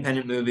 like an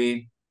independent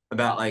movie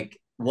about like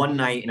one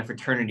night in a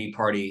fraternity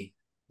party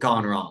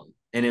gone wrong.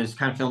 And it was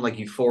kind of filmed like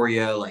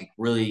Euphoria, like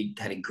really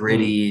kind of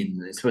gritty,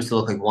 and it's supposed to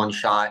look like one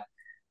shot.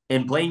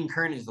 And Blaine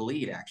Kern is the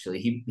lead, actually.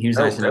 He was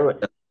Oh, nice enough really?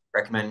 to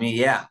recommend me.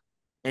 Yeah.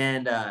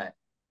 And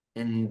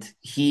I'm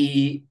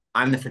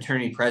the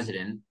fraternity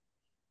president,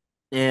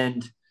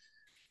 and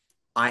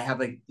I have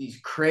like these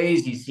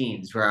crazy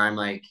scenes where I'm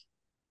like,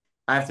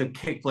 I have to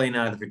kick Blaine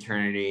out of the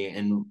fraternity,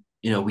 and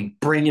we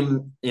bring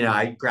him.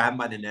 I grab him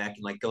by the neck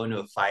and like go into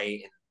a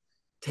fight and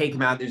take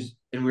him out.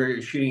 And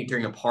we're shooting it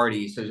during a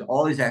party, so there's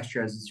all these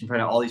extras. It's in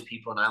front of all these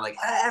people, and I'm like,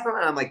 ah,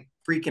 everyone. I'm like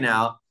freaking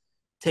out.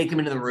 Take him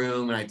into the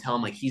room, and I tell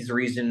him like he's the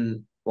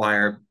reason why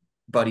our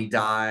buddy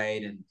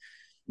died, and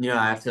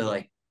I have to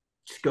like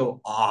just go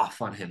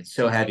off on him. It's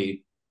so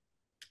heavy,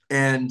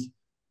 and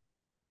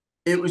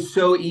it was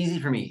so easy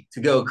for me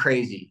to go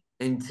crazy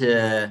and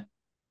to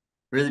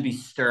really be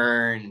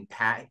stern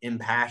and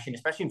impassioned,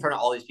 especially in front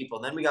of all these people.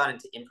 And then we got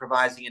into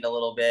improvising it a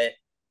little bit,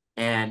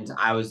 and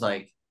I was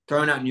like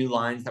throwing out new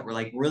lines that were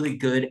like really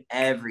good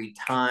every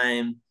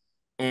time.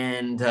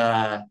 And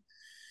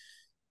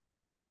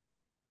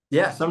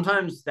yeah,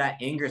 sometimes that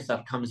anger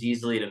stuff comes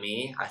easily to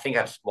me. I think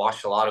I've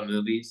watched a lot of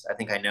movies. I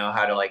think I know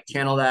how to like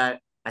channel that.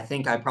 I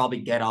think I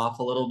probably get off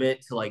a little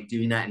bit to like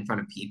doing that in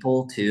front of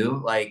people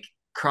too, like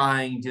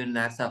crying, doing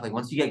that stuff. Like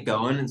once you get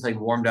going, it's like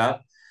warmed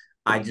up.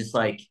 I just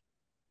like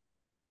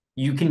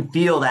you can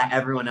feel that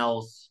everyone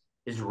else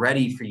is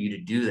ready for you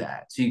to do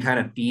that. So you kind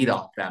of feed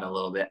off that a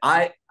little bit.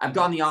 I've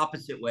gone the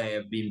opposite way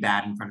of being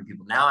bad in front of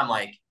people. Now I'm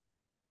like,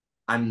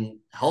 I'm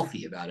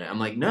healthy about it. I'm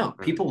like, no,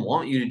 people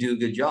want you to do a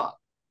good job.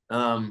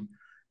 Um,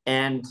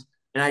 and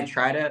I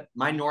try to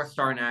my North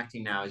Star in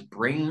acting now is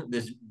bring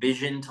this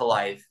vision to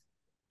life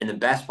in the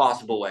best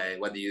possible way,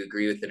 whether you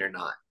agree with it or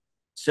not.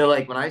 So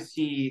like when I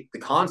see the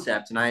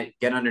concept and I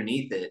get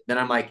underneath it, then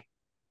I'm like,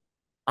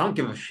 I don't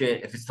give a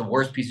shit if it's the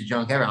worst piece of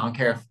junk ever. I don't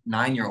care if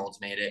 9-year-olds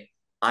made it.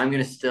 I'm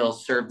gonna still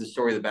serve the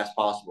story the best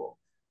possible.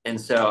 And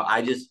so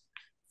I just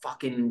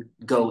fucking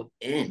go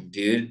in,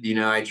 dude.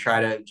 I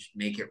try to just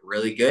make it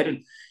really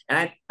good.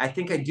 And I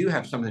think I do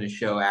have something to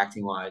show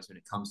acting wise when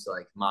it comes to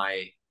like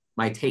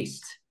my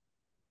taste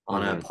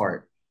on a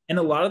part. And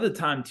a lot of the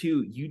time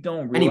too, you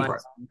don't Any realize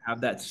part. you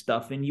have that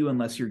stuff in you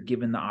unless you're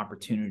given the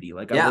opportunity.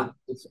 Like I Yeah. worked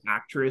with this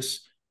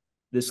actress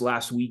this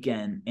last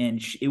weekend, and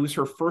it was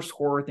her first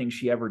horror thing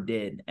she ever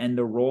did. And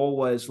the role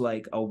was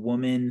like a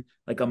woman,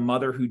 like a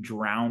mother who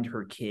drowned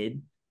her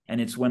kid.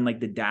 And it's when like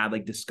the dad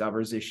like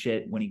discovers this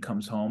shit when he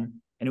comes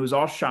home. And it was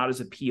all shot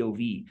as a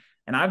POV.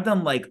 And I've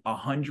done like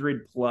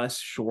 100+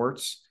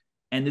 shorts.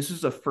 And this was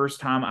the first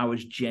time I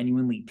was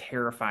genuinely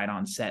terrified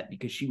on set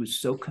because she was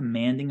so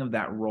commanding of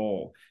that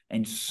role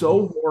and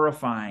so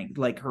horrifying.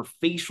 Like her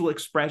facial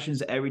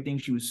expressions, everything,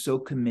 she was so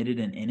committed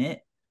and in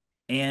it.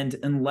 And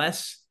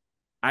unless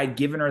I'd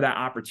given her that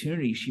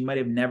opportunity, she might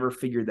have never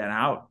figured that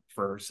out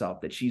for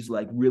herself, that she's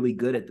like really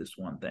good at this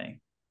one thing.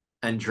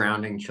 And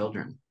drowning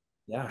children.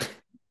 Yeah.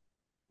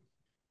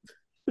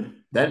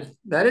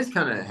 That is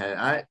kind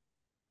of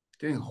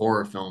doing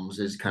horror films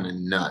is kind of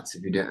nuts.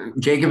 If you do,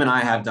 Jacob and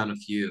I have done a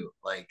few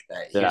like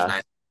that. He was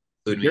nice.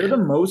 They're the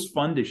most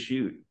fun to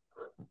shoot.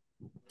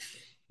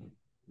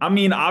 I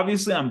mean,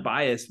 obviously I'm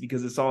biased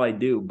because it's all I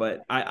do,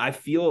 but I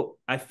feel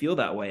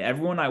that way.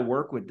 Everyone I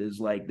work with is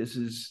like, this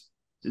is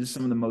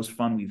some of the most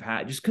fun we've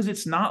had, just because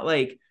it's not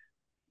like,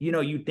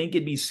 you think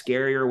it'd be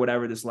scary or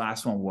whatever this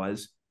last one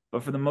was,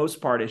 but for the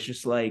most part, it's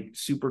just like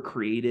super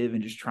creative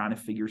and just trying to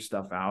figure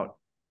stuff out.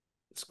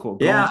 It's cool.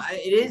 Yeah,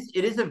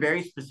 it is a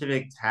very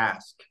specific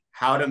task,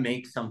 how to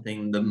make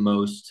something the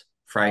most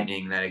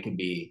frightening that it can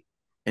be.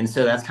 And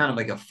so that's kind of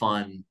like a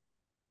fun,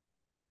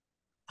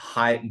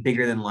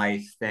 bigger than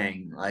life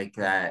thing like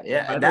that.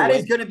 Yeah, that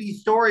is going to be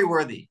story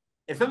worthy.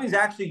 If something's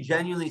actually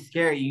genuinely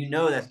scary,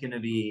 that's going to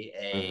be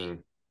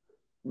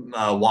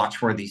a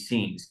watch worthy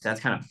scene. So that's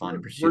kind of fun to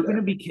pursue. We're going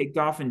to be kicked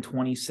off in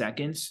 20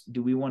 seconds.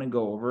 Do we want to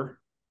go over?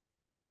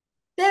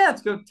 Yeah,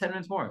 let's go 10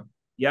 minutes more.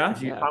 Yeah,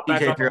 pop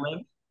back on the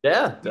link.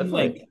 Yeah,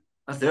 definitely.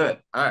 Let's do it.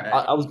 All right.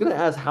 I was gonna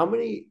ask how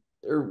many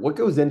or what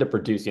goes into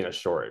producing a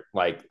short?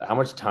 Like how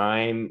much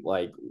time?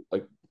 Like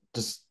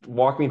just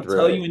walk me through.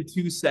 I'll tell you in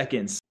 2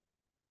 seconds.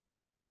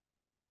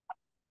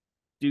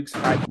 Duke's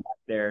right back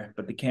there,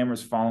 but the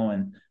camera's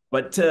following.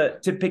 But to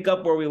pick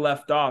up where we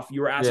left off, you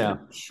were asking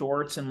about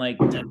shorts and like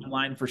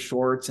timeline for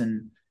shorts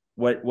and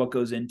what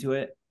goes into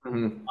it.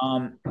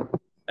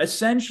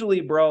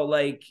 Essentially, bro,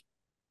 like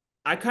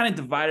I kind of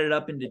divided it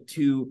up into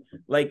two.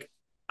 Like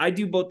I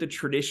do both the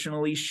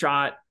traditionally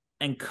shot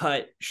and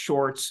cut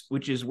shorts,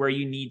 which is where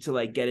you need to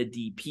like get a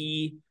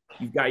DP.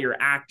 You've got your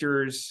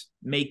actors,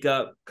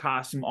 makeup,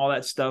 costume, all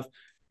that stuff.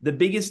 The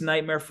biggest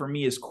nightmare for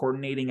me is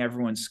coordinating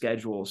everyone's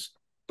schedules.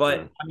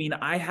 But I mean,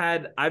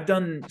 I've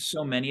done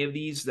so many of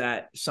these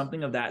that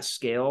something of that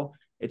scale,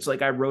 it's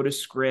like I wrote a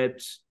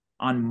script.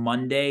 on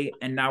Monday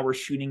and now we're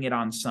shooting it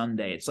on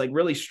Sunday. It's like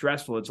really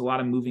stressful. It's a lot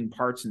of moving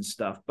parts and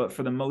stuff. But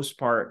for the most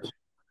part,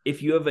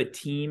 if you have a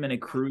team and a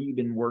crew you've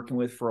been working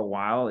with for a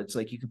while, it's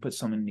like you can put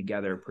something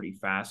together pretty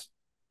fast.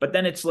 But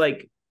then it's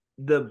like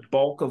the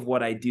bulk of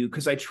what I do,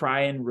 because I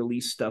try and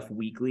release stuff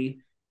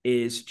weekly,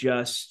 is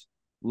just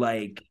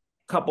like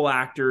a couple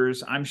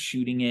actors. I'm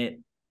shooting it,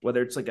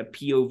 whether it's like a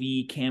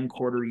POV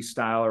camcordery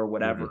style or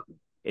whatever. Mm-hmm.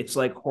 It's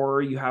like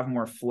horror, you have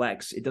more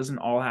flex. It doesn't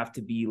all have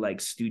to be like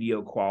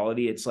studio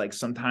quality. It's like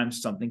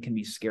sometimes something can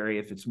be scary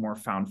if it's more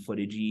found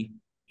footagey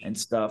and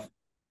stuff.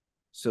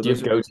 So do you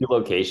have go-to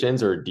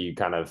locations, or do you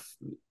kind of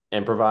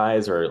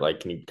improvise, or like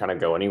can you kind of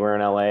go anywhere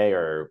in LA?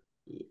 Or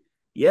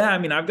yeah, I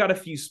mean, I've got a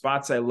few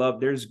spots I love.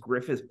 There's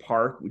Griffith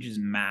Park, which is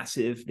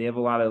massive. They have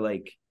a lot of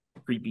like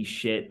creepy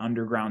shit,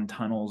 underground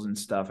tunnels and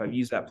stuff. I've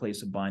used that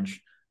place a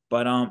bunch.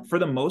 But for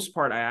the most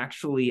part, I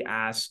actually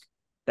ask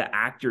the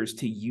actors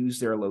to use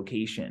their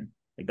location.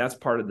 Like that's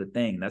part of the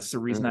thing. That's the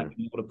reason I've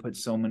been able to put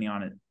so many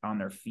on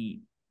their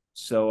feet.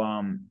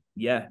 So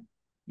yeah,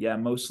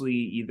 mostly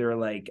either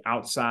like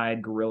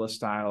outside guerrilla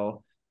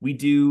style. We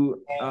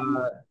do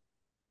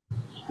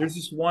there's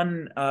this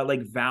one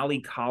like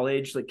Valley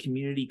College, like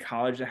community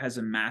college that has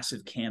a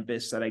massive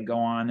campus that I go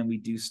on and we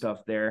do stuff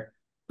there.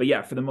 But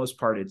yeah, for the most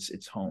part,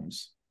 it's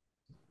homes.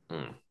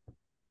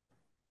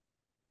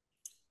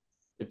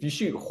 If you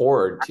shoot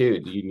horror too,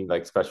 do you need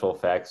like special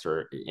effects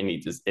or any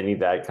of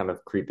that kind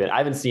of creep in? I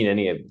haven't seen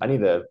any of. I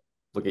need to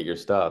look at your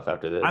stuff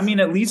after this. I mean,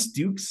 at least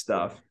Duke's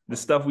stuff, the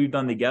stuff we've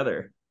done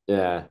together.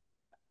 Yeah.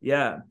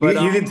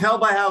 But you can tell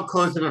by how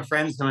close of a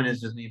friend someone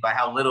is with me by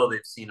how little they've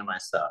seen of my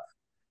stuff.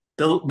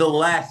 The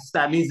less,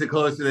 that means the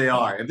closer they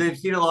are. If they've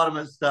seen a lot of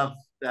my stuff,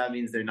 that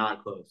means they're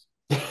not close.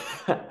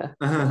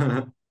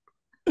 I'm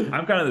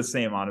kind of the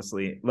same,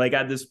 honestly. Like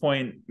at this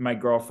point, my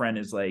girlfriend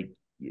is like,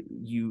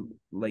 you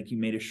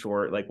made a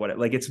short, like what,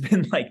 like it's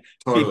been like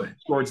totally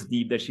shorts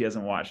deep that she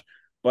hasn't watched.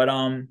 But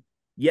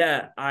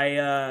yeah,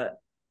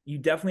 you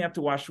definitely have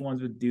to watch the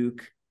ones with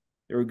Duke.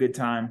 They were a good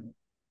time.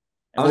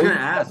 And I was gonna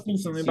ask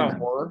something about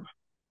horror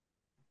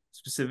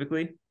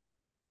specifically.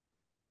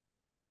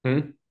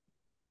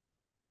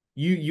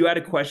 You had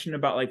a question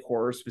about like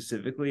horror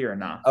specifically or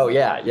not? Oh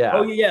yeah.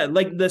 Oh yeah,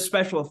 like the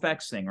special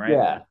effects thing,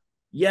 right?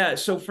 Yeah.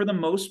 So for the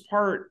most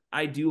part,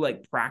 I do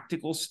like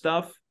practical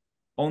stuff,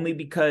 only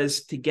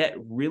because to get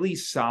really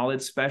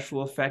solid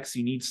special effects,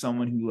 you need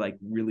someone who like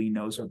really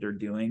knows what they're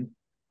doing.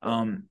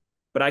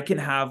 But I can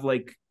have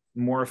like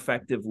more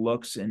effective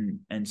looks and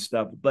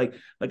stuff. Like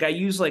I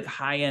use like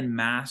high-end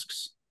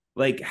masks.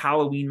 Like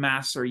Halloween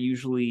masks are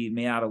usually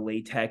made out of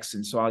latex,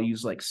 and so I'll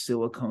use like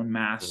silicone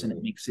masks, and it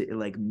makes it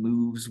like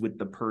moves with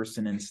the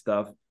person and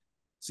stuff.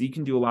 So you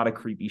can do a lot of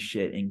creepy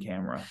shit in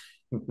camera.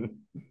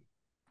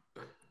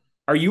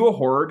 Are you a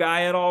horror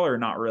guy at all, or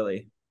not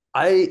really?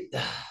 I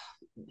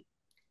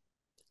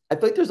feel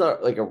like there's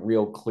a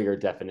real clear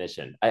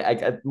definition.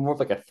 I'm more of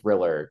like a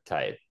thriller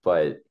type,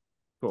 but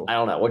cool. I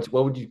don't know. What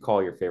would you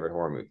call your favorite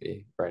horror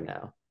movie right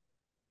now?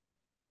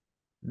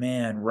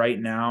 Man, right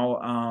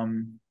now,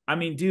 I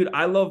mean, dude,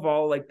 I love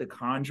all like the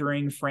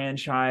Conjuring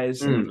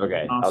franchise.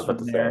 Okay, I was about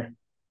to say.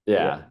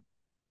 Yeah.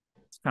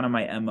 It's kind of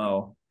my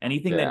MO.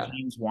 Anything that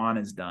James Wan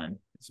has done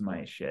is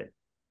my shit.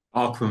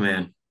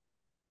 Aquaman.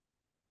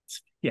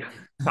 Yeah,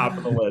 top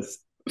of the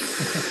list.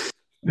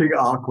 Big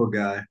Aqua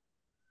guy.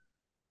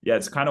 Yeah,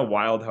 it's kind of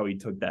wild how he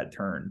took that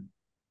turn.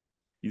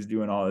 He's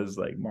doing all his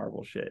like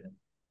Marvel shit,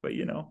 but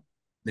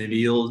maybe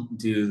you'll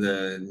do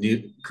the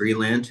new Green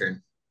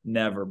Lantern.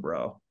 Never,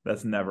 bro.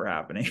 That's never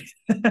happening.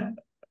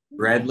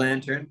 Red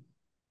Lantern.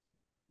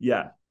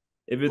 Yeah,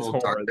 if it's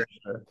horror,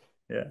 sure.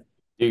 Yeah.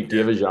 Do you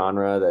have a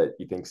genre that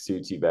you think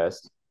suits you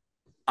best?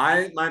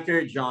 My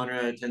favorite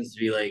genre tends to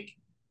be like,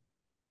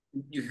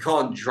 you could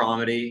call it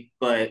dramedy,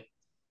 but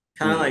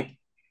kind of like,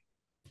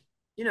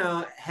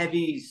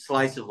 heavy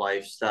slice of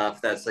life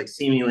stuff that's like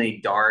seemingly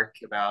dark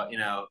about,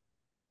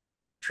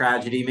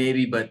 tragedy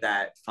maybe, but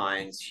that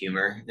finds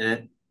humor in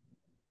it.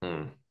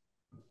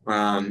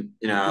 I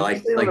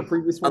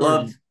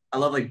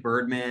love like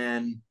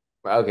Birdman.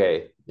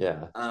 Okay,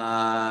 yeah.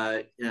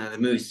 The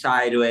movie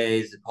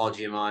Sideways, Paul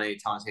Giamatti,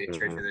 Thomas Hayden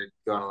Church, where they're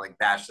going on like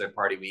bachelor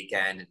party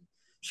weekend and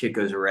shit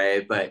goes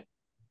awry, but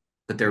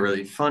they're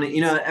really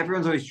funny.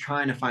 Everyone's always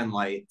trying to find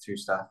light through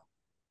stuff.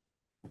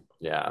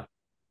 Yeah.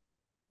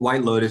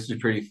 White Lotus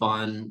is pretty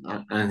fun.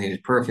 I don't think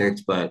it's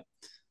perfect, but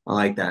I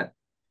like that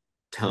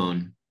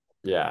tone.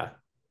 Yeah.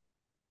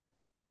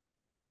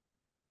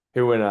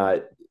 Who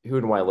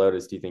in White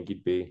Lotus do you think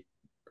you'd be?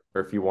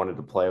 Or if you wanted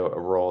to play a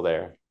role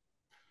there?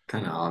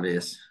 Kind of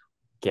obvious.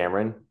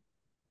 Cameron?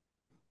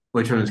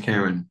 Which one is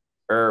Cameron?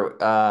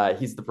 Or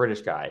he's the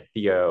British guy,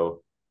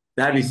 Theo.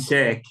 That'd be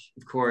sick,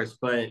 of course,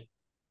 but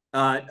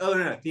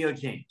no, Theo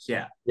James,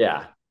 yeah.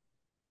 Yeah.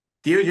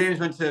 Theo James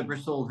went to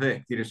Bristol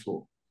Vic Theater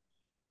School.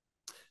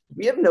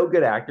 We have no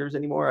good actors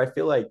anymore. I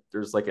feel like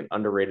there's like an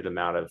underrated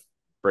amount of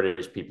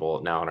British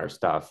people now in our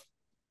stuff.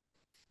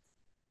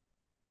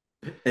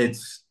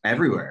 It's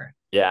everywhere.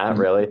 Yeah,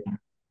 really.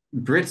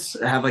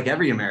 Brits have like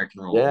every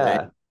American role. Yeah.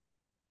 Right?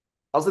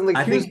 I was thinking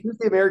like I think. who's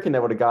the American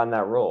that would have gotten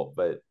that role,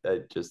 but I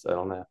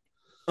don't know.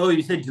 Oh,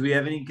 you said, do we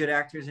have any good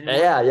actors anymore?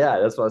 Yeah,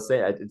 that's what I was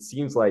saying. It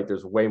seems like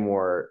there's way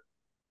more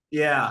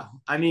Yeah,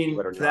 I people mean,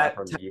 that are for not that,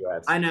 from the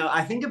US. I know.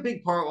 I think a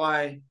big part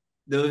why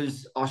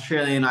those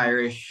Australian,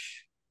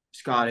 Irish,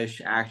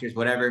 Scottish actors,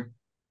 whatever,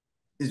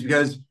 is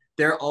because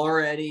they're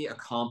already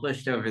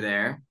accomplished over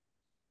there,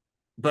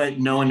 but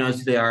no one knows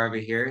who they are over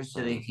here,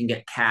 so they Mm. can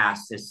get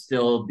cast as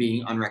still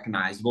being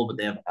unrecognizable, but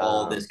they have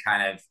all Um, this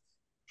kind of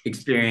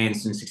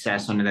experience and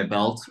success under their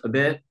belt a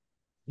bit.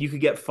 You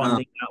could get Um,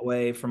 funding that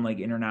way from like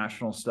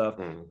international stuff.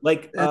 mm.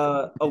 Like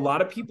a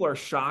lot of people are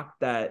shocked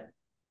that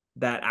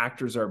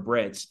actors are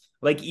Brits.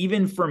 Like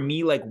even for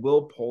me, like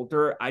Will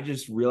Poulter, I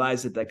just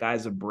realized that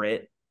guy's a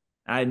Brit.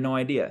 I had no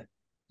idea.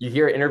 You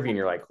hear an interview and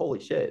you're like, holy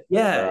shit.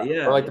 Yeah, Or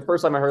yeah. like the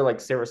first time I heard like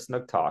Sarah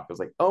Snook talk, I was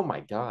like, oh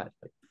my God,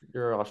 like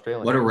you're what a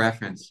Australian.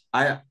 reference!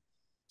 I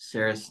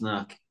Sarah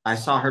Snook. I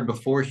saw her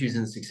before she was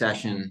in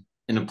Succession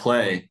in a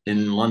play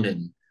in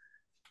London,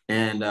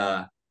 and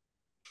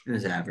it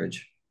was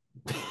average.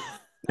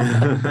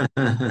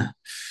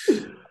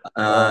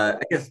 Uh,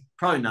 I guess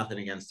probably nothing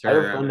against I have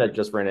a her. friend that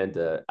just ran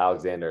into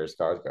Alexander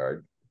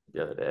Skarsgård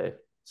the other day.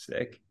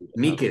 Sick.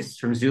 Mikas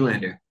from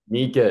Zoolander.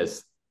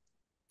 Nikas.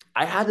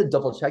 I had to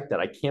double check that.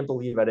 I can't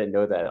believe I didn't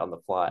know that on the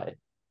fly.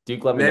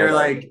 Duke let me They know were that.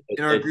 like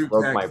in our It group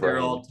broke my text.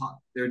 brain.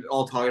 They're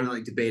all talking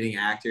like debating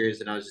actors,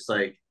 and I was just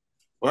like,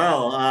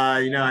 well,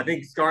 I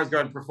think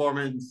Skarsgård's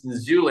performance in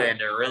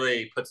Zoolander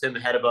really puts him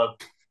head above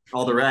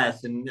all the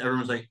rest. And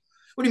everyone's like,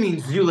 what do you mean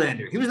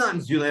Zoolander? He was not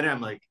in Zoolander.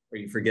 I'm like, are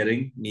you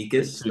forgetting Like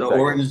Mikas, the 2 seconds.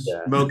 orange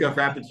mocha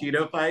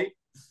frappuccino fight?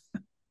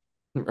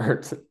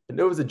 I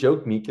know it was a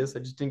joke, Mikas. I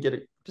just didn't get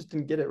it. Just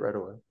didn't get it right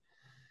away.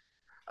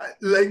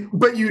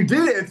 But you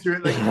did answer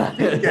it like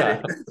you did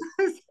get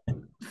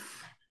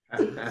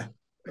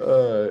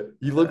it.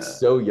 He looks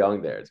so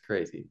young there. It's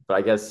crazy. But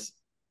I guess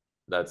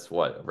that's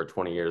what, over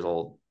 20 years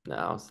old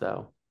now.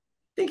 So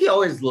think he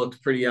always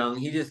looked pretty young.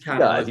 He just he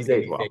kind of does. looked He's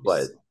aged baby well, but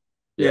face.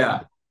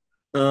 yeah.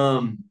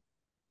 Yeah.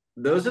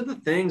 Those are the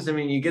things. I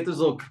mean, you get those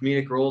little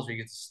comedic roles where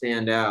you get to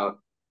stand out,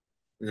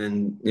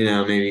 and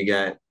then maybe you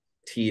get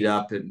teed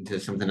up into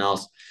something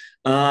else.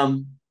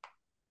 Um,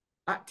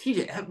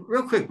 TJ,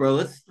 real quick, bro.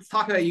 Let's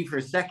talk about you for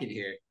a second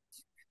here.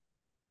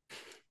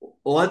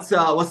 What's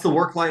the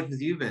work life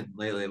with you been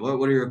lately?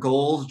 What are your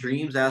goals,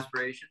 dreams,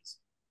 aspirations?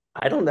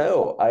 I don't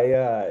know.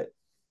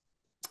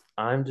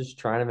 I'm just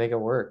trying to make it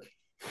work.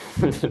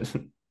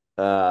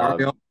 Are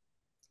we all? um,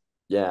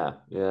 yeah.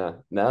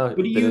 No,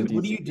 been in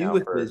What do DC you do now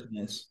with for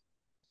business?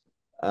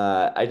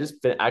 I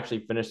just actually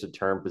finished a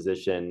term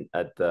position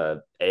at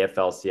the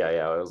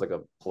AFL-CIO. It was like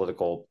a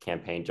political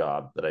campaign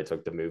job that I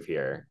took to move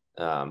here.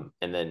 And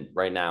then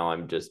right now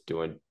I'm just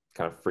doing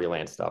kind of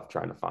freelance stuff,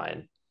 trying to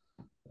find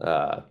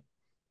uh,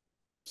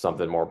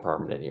 something more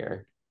permanent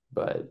here.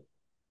 But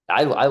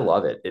I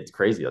love it. It's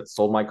crazy. I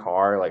sold my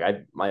car.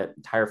 Like my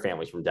entire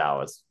family's from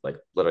Dallas. Like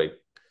literally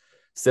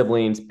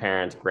siblings,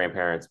 parents,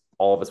 grandparents,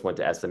 all of us went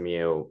to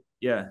SMU.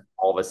 Yeah.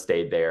 All of us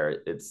stayed there.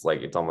 It's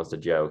like it's almost a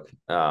joke.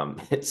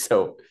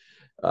 So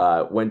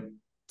went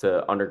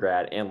to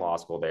undergrad and law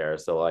school there.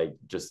 So like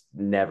just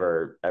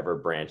never ever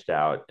branched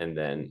out. And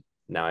then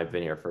now I've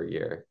been here for a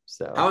year.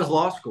 How So was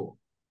law school?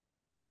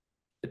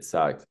 it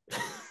sucked.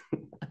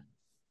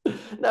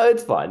 No,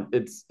 it's fun.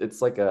 It's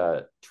like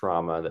a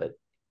trauma that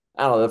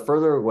I don't know. The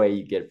further away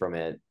you get from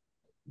it,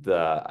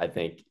 I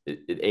think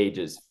it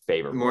ages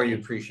The more you favorably.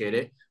 appreciate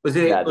it. Was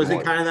Yeah, it the was it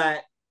more. kind of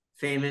that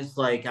famous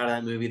like out of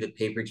that movie, The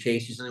Paper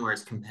Chase, or something where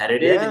it's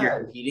competitive and you're Yeah,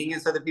 competing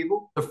against other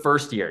people? the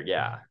first year,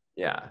 yeah.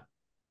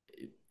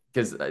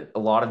 Because a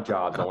lot of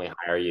jobs only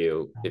hire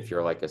you if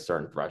you're like a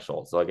certain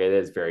threshold. So like it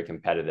is very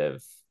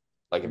competitive.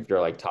 Like if you're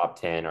like top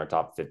 10 or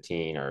top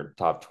 15 or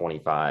top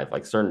 25,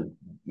 like certain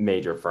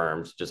major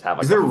firms just have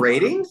Is like there a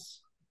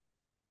ratings?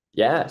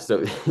 yeah.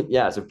 So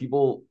yeah, so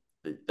people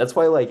that's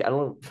why like I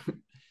don't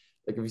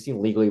like have you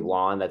seen Legally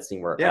Blonde, that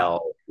scene where Yeah.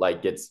 Elle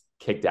like gets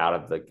kicked out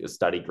of the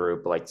study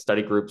group. Like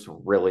study groups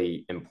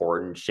really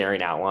important.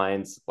 Sharing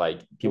outlines,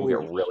 like people get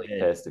Holy really shit.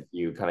 pissed if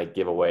you kind of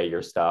give away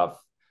your stuff.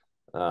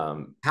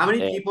 How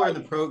many And people are in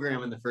the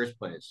program in the first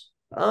place?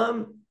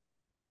 um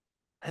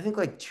I think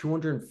like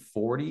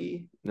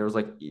 240. There was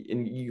like,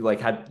 and you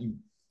like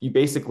you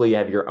basically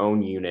have your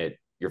own unit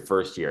your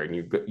first year, and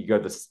you go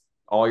this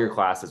all your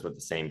classes with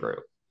the same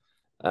group.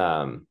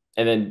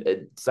 And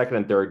then second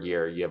and third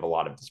year, you have a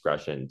lot of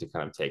discretion to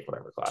kind of take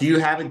whatever Do you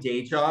classes. have a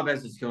day job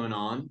as it's going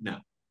on? No.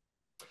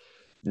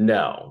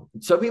 No,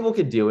 some people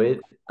could do it.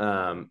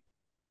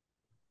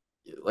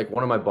 Like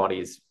one of my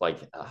buddies, like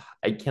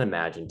I can't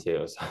imagine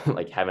too, so,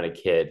 like having a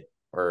kid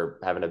or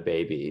having a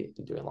baby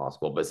and doing law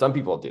school. But some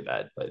people do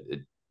that, but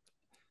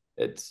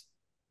it's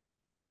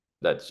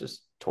that's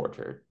just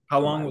torture How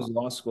in long my was mind.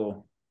 law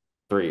school?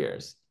 3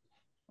 years.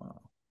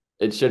 Wow.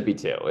 It should be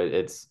two.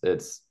 It's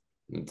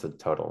a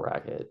total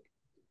racket.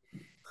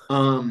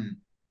 Um,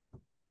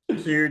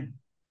 so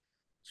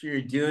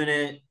you're doing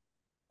it.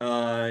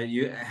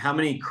 You how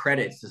many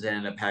credits does it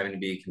end up having to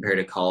be compared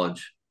to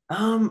college?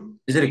 Um,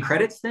 Is it a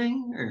credits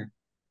thing or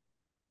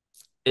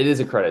It is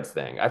a credits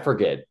thing. I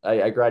forget.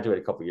 I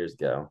graduated a couple years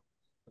ago.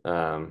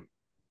 Um,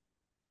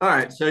 All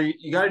right, so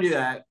you got to do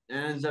that. It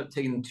ends up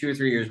taking 2 or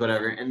 3 years,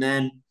 whatever. And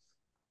then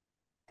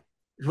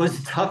was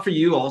it tough for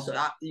you also?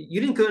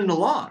 You didn't go into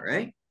law,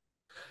 right?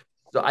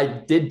 so I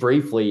did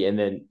briefly, and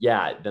then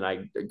yeah, then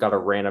I got a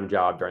random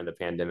job during the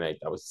pandemic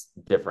that was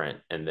different,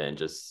 and then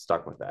just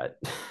stuck with that.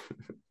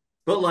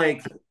 But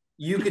like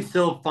you could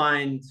still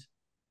find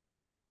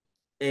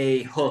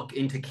a hook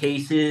into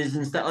cases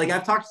and stuff. Like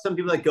I've talked to some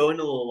people that go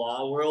into the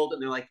law world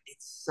and they're like, it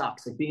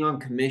sucks. Like being on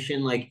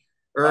commission, like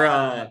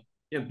or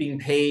being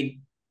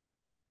paid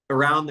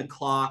around the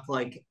clock,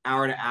 like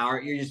hour to hour.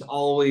 You're just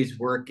always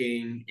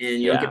working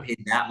and you don't get Yeah,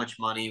 paid that much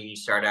money when you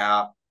start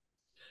out.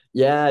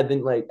 yeah.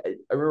 Then like I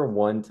remember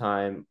one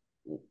time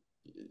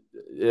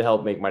it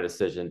helped make my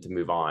decision to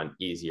move on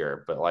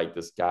easier. But like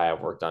this guy I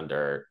worked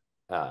under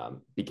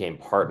became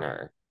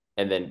partner,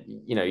 and then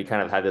you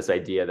kind of had this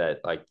idea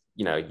that like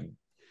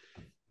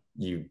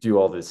you do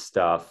all this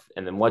stuff,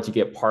 and then once you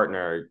get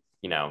partner,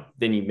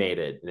 then you made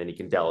it, and then you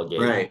can delegate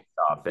Right.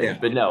 stuff. And Yeah.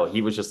 but no,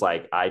 he was just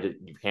like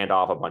you hand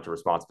off a bunch of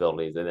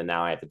responsibilities, and then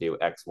now I have to do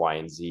X, Y,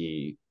 and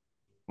Z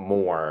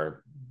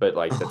more. But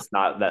like that's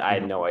not that I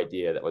had no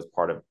idea that was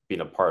part of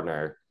being a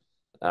partner.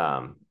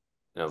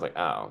 And I was like,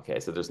 oh, okay.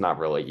 So there's not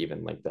really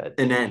even like that,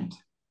 An end.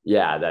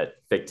 yeah, that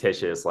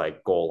fictitious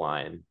like goal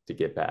line to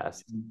get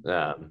past.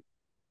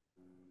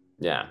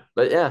 Yeah.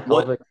 But yeah, hell of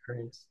What an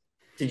experience.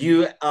 did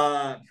you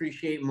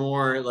appreciate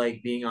more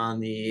like being on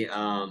the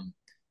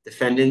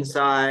defendant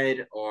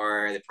side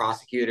or the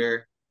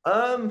prosecutor?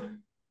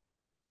 Um,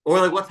 Or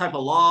like what type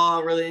of law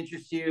really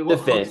interests you? What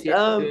hooks defend. you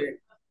into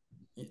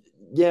it?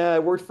 Yeah, I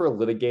worked for a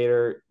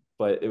litigator,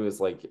 but it was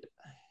like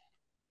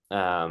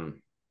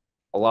um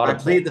a lot I of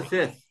plead the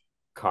fifth.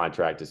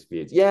 contract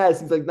disputes. Yeah, it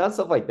seems like not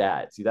stuff like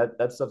that. See,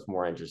 that stuff's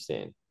more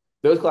interesting.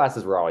 Those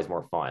classes were always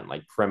more fun,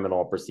 like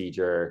criminal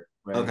procedure,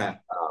 Right. Okay.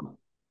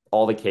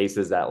 all the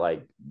cases that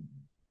like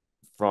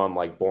from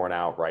like born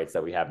out rights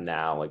that we have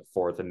now, like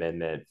Fourth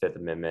Amendment, Fifth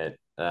Amendment.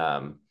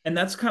 And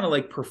that's kind of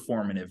like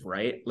performative,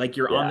 right? Like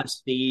you're on Yeah, the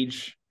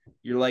stage,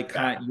 you're like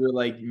yeah, you're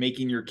like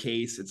making your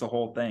case. It's a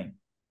whole thing.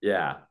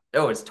 yeah.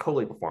 Oh, it's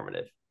totally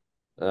performative.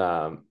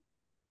 Um,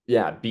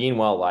 yeah, being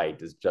well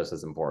liked is just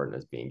as important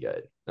as being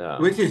good.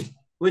 which is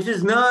which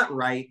is not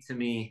right to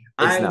me.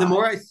 It's The not.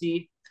 more I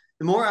see,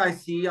 the more I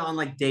see on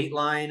like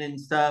Dateline and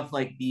stuff,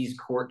 like these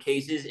court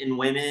cases in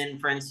women,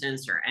 for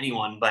instance, or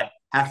anyone, but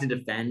have to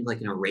defend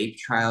like in a rape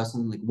trial,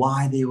 something like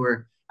why they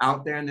were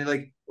out there, and they're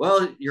like,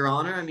 "Well, Your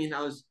Honor, I mean,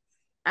 I was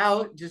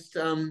out just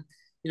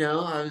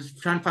I was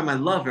trying to find my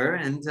lover,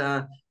 and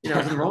I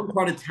was in the wrong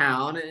part of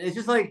town." And it's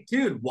just like,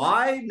 dude,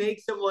 why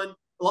make someone?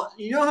 Well,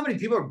 you know how many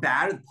people are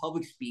bad at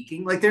public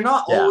speaking? Like they're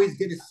not Yeah, always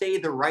going to say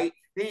the right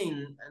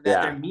thing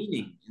that they're yeah.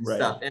 meaning and Right.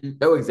 stuff. And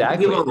No, when people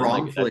exactly. are And then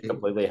like that's wrongfully,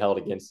 completely held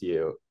against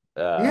you.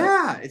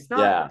 yeah, it's not.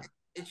 Yeah,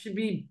 It should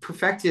be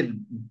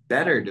perfected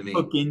better to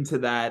Hook me. into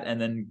that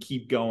and then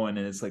keep going,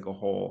 and it's like a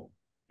whole,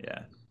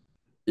 yeah.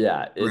 yeah.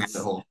 Rabbit It's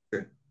hole.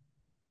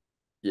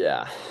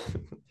 yeah.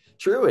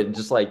 True. And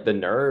just like the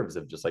nerves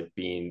of just like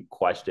being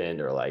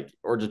questioned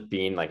or just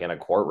being like in a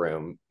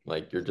courtroom,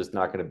 like you're just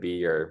not gonna be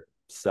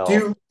yourself.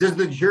 Does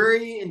the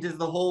jury and does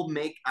the whole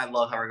make? I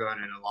love how we're going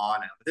into law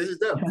now, but this is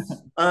dope.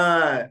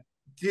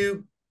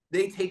 Do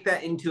they take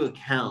that into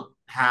account?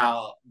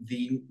 How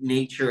the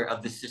nature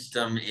of the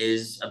system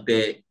is a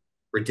bit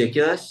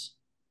ridiculous.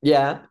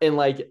 Yeah. And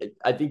like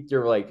I think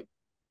you're like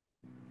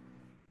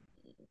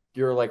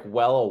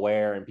well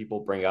aware, and people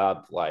bring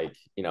up like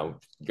you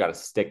got to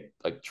stick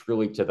like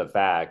truly to the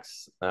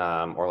facts,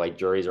 or like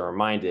juries are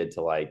reminded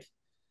to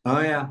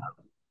Oh yeah.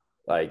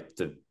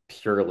 to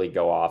purely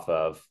go off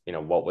of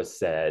what was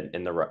said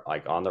in the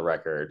like on the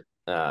record.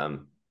 What do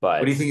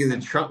But you think of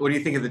the Trump? What do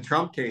you think of the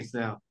Trump case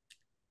now?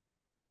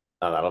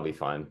 that'll be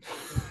fun.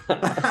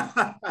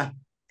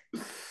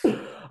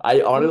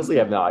 I honestly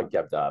have not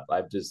kept up.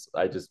 I just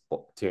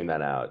tuned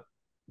that out.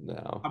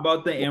 No, How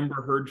about the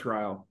Amber Heard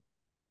trial?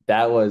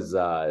 that was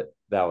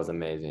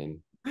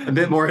amazing. A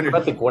bit more What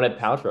about the interesting. Gwyneth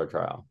Paltrow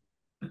trial?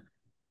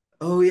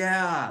 Oh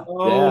yeah, Yeah,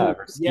 Oh,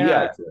 her ski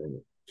yeah.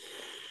 accident.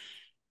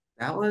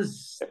 that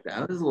was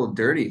a little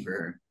dirty for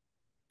her.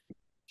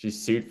 She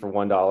sued for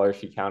 $1.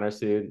 She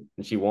countersued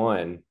and she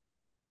won.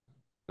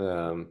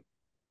 Um,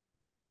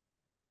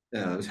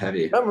 Yeah, that was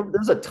heavy.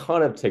 there's a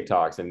ton of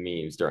TikToks and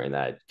memes during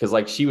that because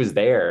like she was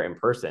there in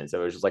person,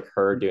 so it was just like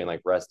her doing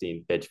like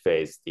resting bitch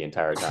face the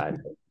entire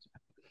time.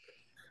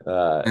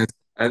 Uh,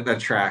 That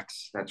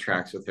tracks. That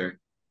tracks with her.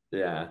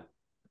 yeah,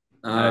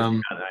 she's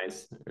Um, not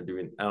nice. Or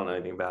doing, I don't know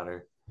anything about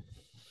her.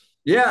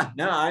 yeah,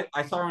 no,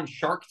 I saw her on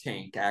Shark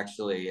Tank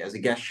actually as a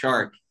guest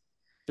shark,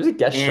 She's a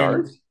guest and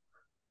shark.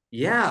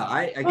 yeah,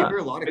 I give Huh. her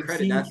a lot of I've credit.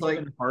 seen That's like,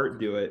 Kevin Hart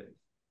do it.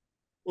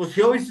 well,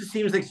 she always just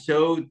seems like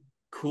so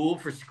cool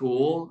for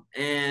school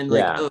and like,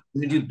 Yeah, oh,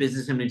 I'm gonna do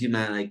business. I'm gonna do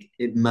my like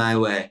it my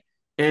way.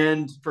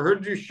 And for her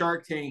to do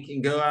Shark Tank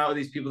and go out with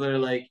these people that are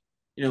like,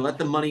 let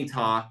the money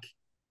talk,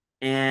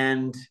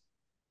 and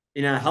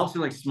it helps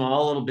in like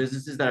small little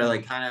businesses that are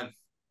like kind of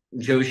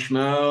Joe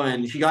Schmo.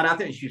 And she got out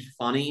there and she was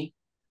funny,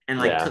 and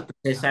like Yeah. took the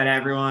piss out of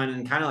everyone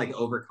and kind of like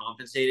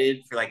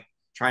overcompensated for like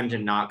trying to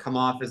not come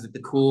off as like,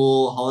 the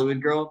cool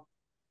Hollywood girl.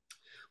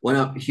 Went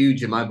up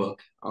huge in my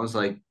book. I was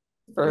like,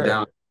 For I'm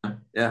down.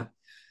 her. Yeah.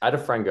 I had a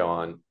friend go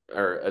on,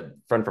 or a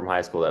friend from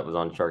high school that was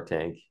on Shark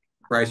Tank.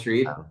 Bryce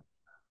Reed.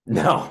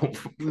 No.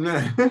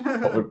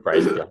 What would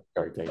Bryce be on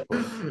Shark Tank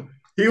for?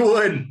 He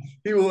would.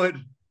 He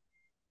would.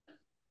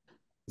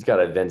 He's got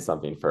to invent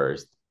something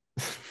first.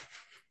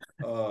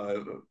 Uh,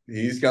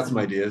 he's got some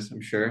ideas,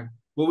 I'm sure.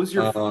 What was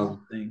your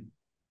thing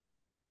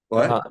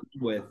What?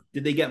 with?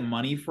 Did they get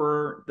money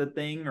for the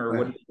thing, or what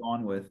Yeah. did you go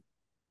on with?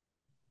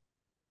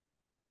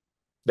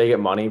 They get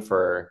money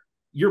for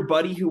Your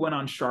buddy who went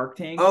on Shark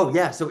Tank? Oh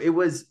yeah, so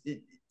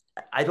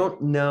I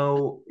don't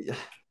know.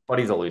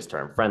 Buddy's a loose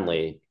term.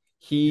 Friendly.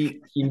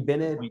 He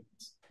invented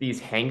these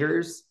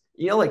hangers.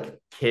 You know, like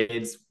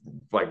kids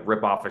like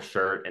rip off a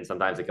shirt and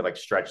sometimes they could like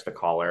stretch the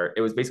collar.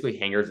 It was basically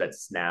hangers that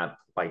snap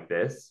like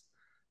this,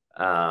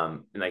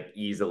 and like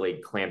easily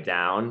clamp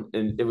down.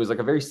 And it was like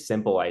a very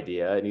simple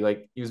idea. And he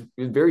was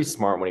very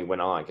smart when he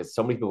went on because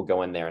so many people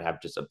go in there and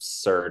have just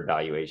absurd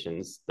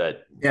valuations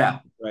that Yeah.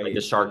 like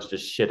the sharks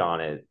just shit on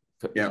it.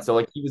 Yeah. So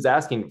like he was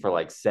asking for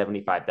like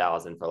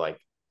 75,000 for like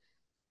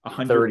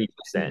 100.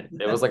 30%.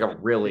 It was like a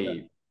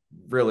really,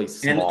 really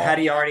small. And had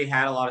he already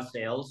had a lot of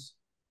sales?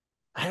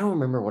 I don't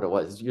remember what it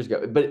was years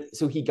ago, but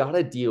so he got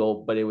a deal,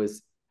 but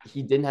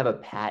he didn't have a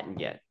patent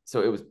yet.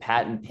 So it was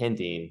patent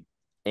pending,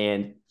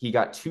 and he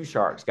got two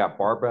sharks, got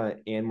Barbara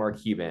and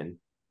Mark Cuban.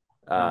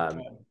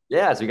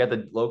 Yeah, so you got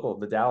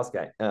the Dallas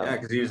guy. Yeah,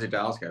 because he was a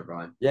Dallas guy,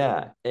 Brian.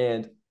 Yeah,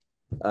 and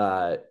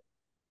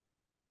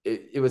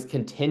it was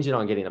contingent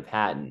on getting a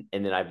patent,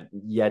 and then I've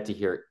yet to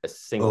hear a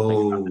single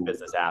thing about the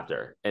business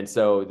after. And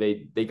so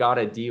they got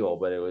a deal,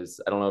 but it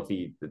was, I don't know if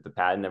the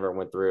patent never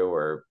went through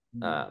or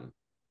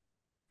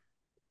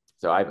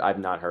so I've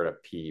not heard a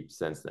peep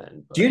since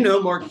then. But. Do you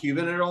know Mark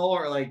Cuban at all,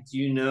 or like do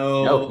you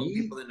know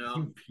people that know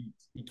him?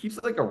 He keeps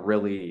like a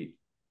really,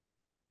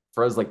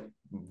 for as like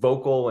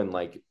vocal and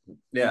like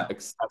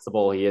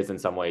accessible he is in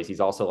some ways, he's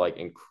also like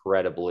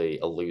incredibly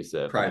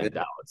elusive in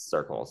Dallas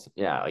circles.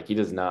 Yeah, like he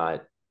does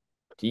not.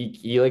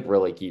 He like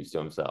really keeps to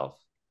himself.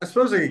 I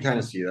suppose I can kind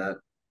of see that.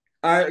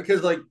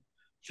 Because like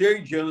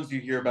Jerry Jones,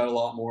 you hear about a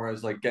lot more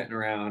as like getting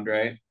around,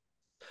 right?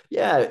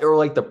 Yeah, or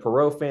like the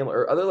Perot family,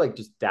 or other like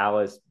just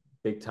Dallas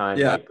big time,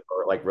 like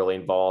or like really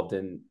involved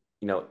in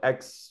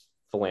ex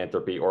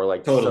philanthropy, or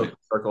like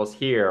circles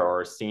here,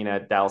 or seen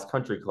at Dallas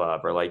Country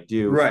Club, or like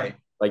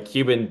like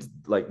Cuban,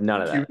 like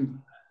none of that.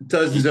 Cuban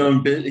does his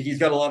own bit. He's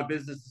got a lot of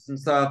businesses and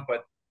stuff,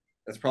 but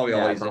that's probably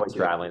all he's probably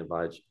traveling a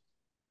bunch.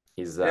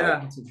 He's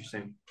that's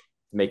interesting.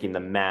 Making the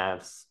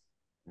Mavs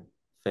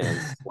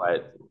fans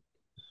sweat,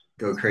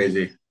 go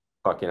crazy,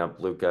 fucking up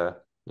Luka.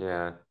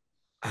 Yeah.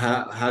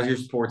 How's your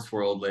sports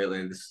world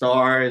lately? The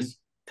Stars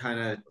kind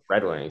of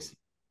Red Wings,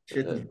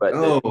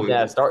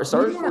 but Stars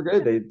were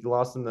good. They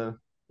lost in the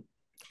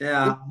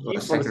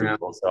second round.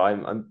 So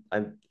I'm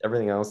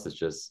everything else is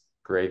just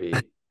gravy.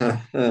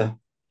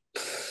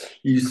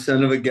 You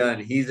son of a gun.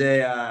 He's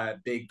a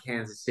big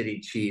Kansas City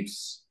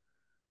Chiefs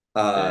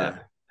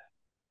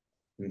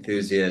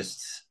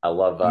enthusiast. I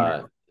love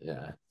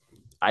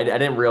I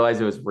didn't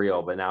realize it was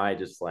real, but now I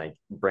just like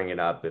bring it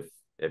up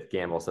if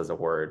Gamble says a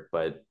word.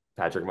 But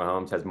Patrick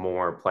Mahomes has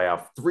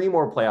three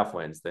more playoff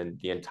wins than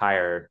the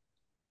entire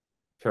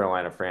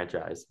Carolina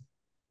franchise.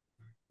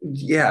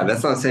 Yeah,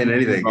 that's not saying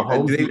anything.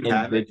 Mahomes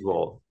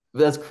individual.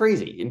 That's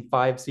crazy. In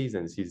 5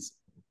 seasons, he's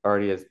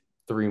already has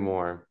 3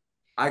 more.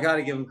 I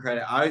gotta give him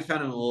credit. I always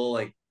found him a little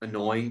like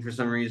annoying for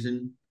some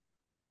reason.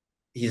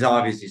 He's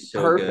obviously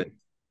so good.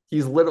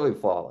 He's literally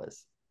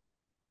flawless.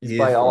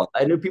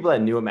 I knew people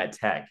that knew him at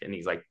Tech, and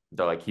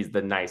they're like he's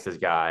the nicest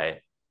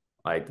guy,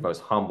 like the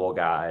most humble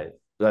guy.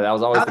 That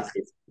was always the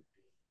case.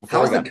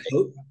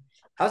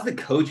 How's the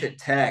coach at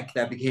Tech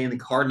that became the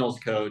Cardinals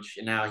coach,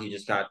 and now he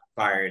just got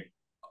fired?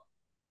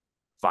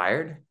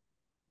 Fired?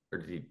 Or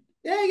did he?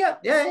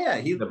 Yeah.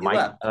 He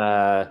left.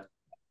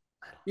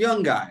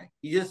 Young guy.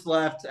 He just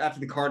left after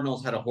the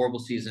Cardinals had a horrible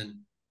season.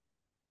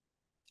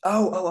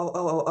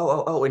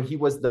 Oh, and he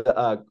was the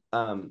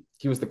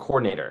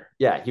coordinator.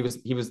 Yeah, he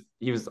was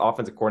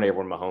offensive coordinator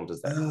when Mahomes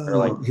was there. Or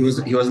like he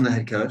wasn't the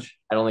head coach.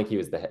 I don't think he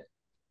was the head.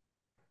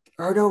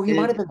 Or no, he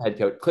might have been head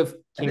coach. Cliff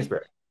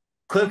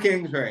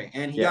Kingsbury.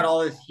 And he got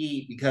all this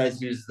heat because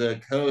he was the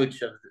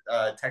coach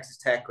of Texas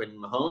Tech when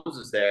Mahomes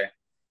was there.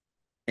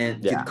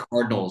 And the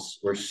Cardinals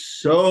were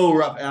so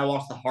rough. And I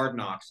watched the Hard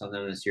Knocks on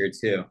them this year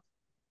too.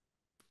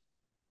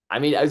 I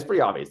mean, it was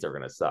pretty obvious they were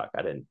going to suck.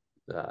 I didn't.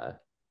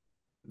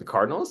 The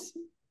Cardinals?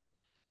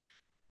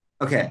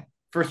 Okay.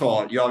 First of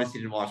all, you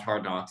obviously didn't watch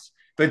Hard Knocks.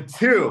 But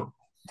 2,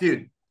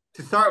 dude,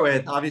 to start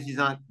with, obviously he's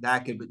not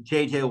that good, but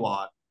JJ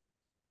Watt.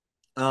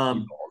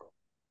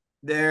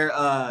 They're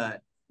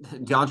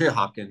DeAndre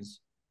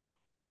Hopkins.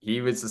 He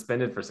was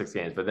suspended for 6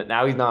 games, but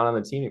now he's not on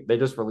the team. They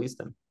just released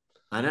him.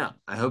 I know.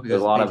 I hope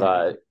there's a lot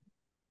of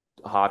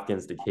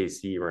Hopkins to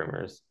KC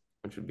rumors,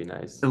 which would be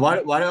nice. And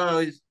why do I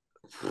always?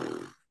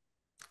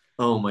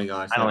 Oh my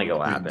gosh! I don't think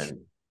it'll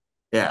happen.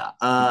 Yeah,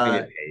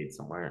 get paid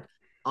somewhere.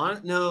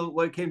 no,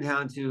 what it came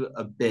down to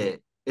a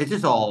bit, it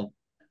just all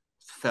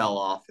fell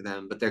off for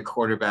them. But their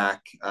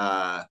quarterback,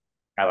 Kyler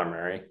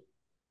Murray.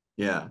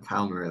 yeah, Yeah,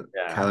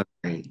 Kyler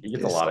Murray he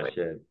gets a is lot of like,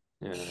 shit.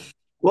 Yeah,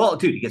 well,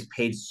 dude, he gets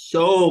paid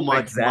so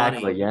much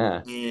exactly. money,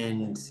 Yeah.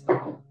 and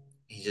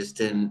he just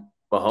didn't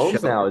show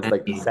Mahomes now is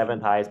like the any.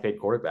 seventh highest paid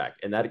quarterback,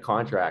 and that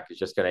contract is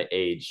just going to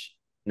age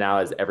now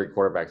as every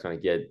quarterback's going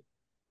to get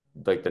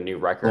like the new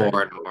record.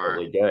 More and It's more.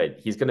 really good.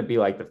 He's going to be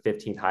like the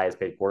 15th highest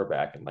paid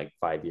quarterback in like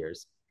 5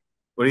 years.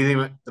 What do you think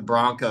about the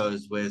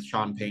Broncos with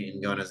Sean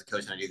Payton going as a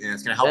coach? Now, do you think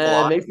that's going to help a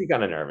It lot? makes me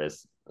kind of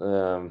nervous.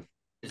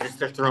 It's just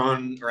they're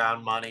throwing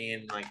around money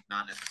and like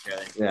not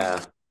necessarily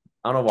Yeah,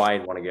 I don't know why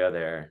I'd want to go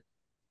there.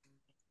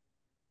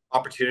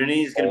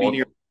 opportunity is going to be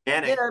near Yeah,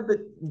 organic. but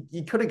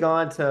you could have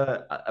gone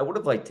to. I would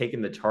have like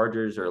taken the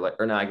Chargers or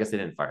no, I guess they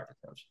didn't fire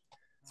the coach.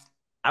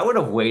 I would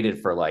have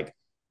waited for like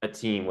a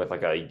team with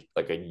like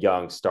a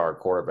young star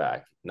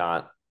quarterback,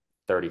 not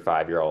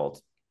 35-year-old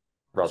It's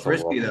Russell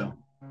risky Wilson.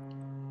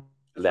 though.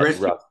 It's Let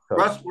risky. Russ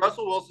coach.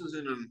 Russell Wilson's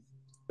in him.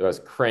 The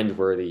most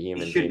cringeworthy He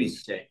human should be being.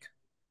 sick.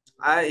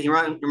 He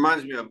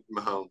reminds me of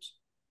Mahomes.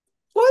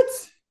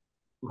 What?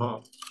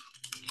 Well,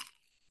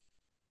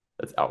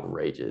 That's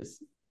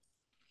outrageous.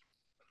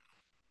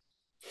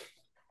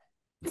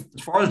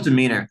 as far as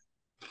demeanor,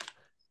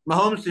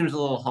 Mahomes seems a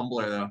little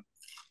humbler though. Way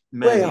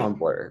Maybe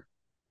humbler.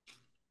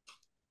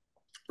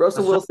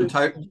 Russell that stuff with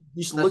Wilson,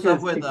 you should that look at stuff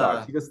his with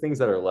TikToks. He does things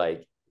that are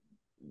like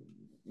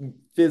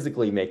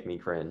physically make me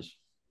cringe.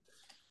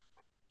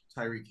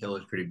 Tyreek Hill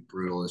is pretty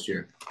brutal this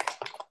year.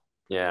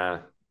 Yeah,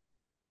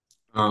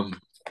 Um,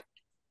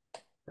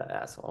 that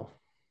asshole.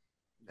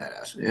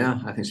 badass. Yeah,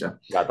 I think so.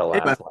 Got the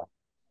Anyway, last one.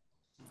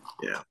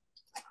 yeah.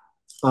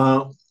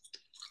 Uh,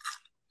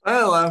 I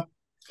don't know.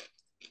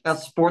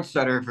 That's Sports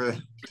Center for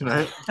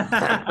tonight.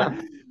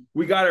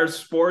 We got our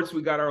sports,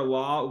 we got our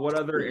law. What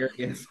other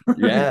areas?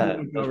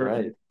 Yeah, that's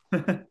right.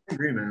 I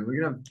agree, man.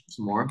 We're gonna have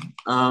some more.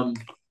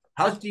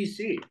 How's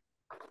DC?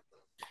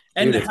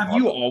 And Dude, it's have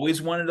you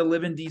always wanted to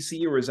live in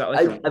DC, or is that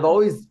like I've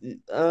always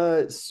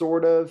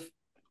sort of.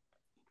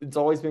 It's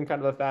always been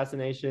kind of a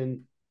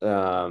fascination.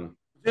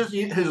 Just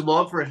his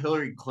love for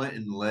Hillary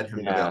Clinton led him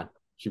to Yeah, go.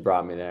 she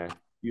brought me there.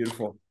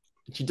 beautiful?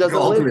 She doesn't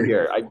All live three.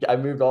 here. I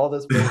moved all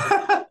this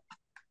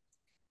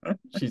way.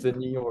 She's in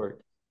New York,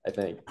 I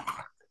think.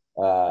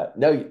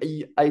 No,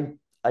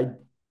 I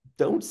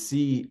don't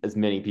see as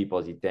many people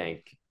as you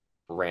think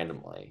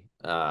randomly,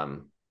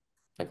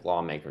 like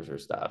lawmakers or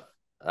stuff.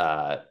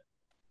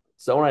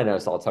 Someone I know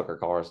saw Tucker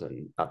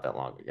Carlson not that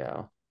long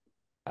ago,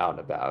 out and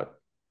about.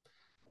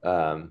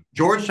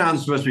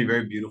 Georgetown's supposed to be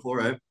very beautiful,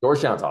 right?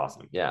 Georgetown's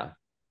awesome. Yeah,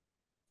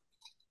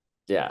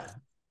 yeah.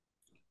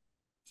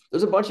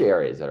 There's a bunch of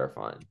areas that are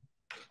fun.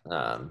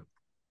 Um,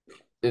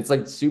 it's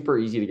like super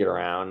easy to get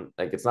around.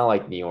 Like it's not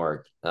like New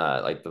York.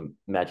 Like the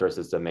metro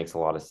system makes a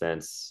lot of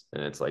sense,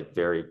 and it's like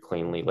very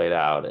cleanly laid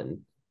out,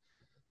 and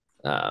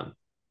um,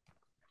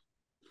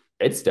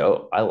 it's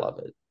dope. I love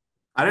it.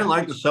 I didn't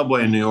like the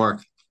subway in New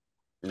York.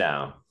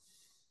 No,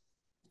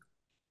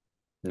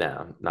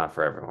 no, not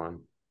for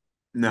everyone.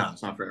 No,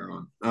 it's not for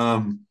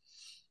everyone.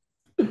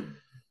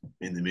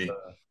 Mainly me.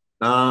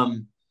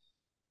 Um,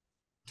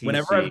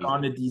 Whenever I've TC.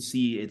 gone to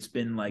DC, it's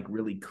been like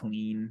really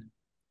clean.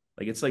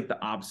 Like it's like the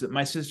opposite.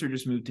 My sister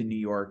just moved to New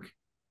York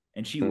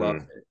and she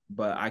loves it,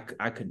 but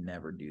I could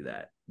never do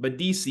that. But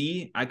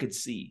DC, I could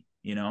see,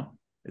 you know?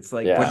 It's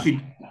like Yeah. She,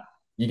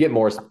 You get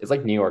more. It's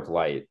like New York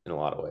light in a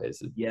lot of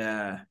ways. A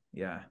yeah,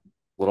 yeah.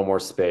 little more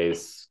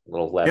space, a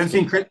little less.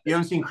 you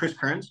haven't seen Chris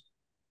Kearns?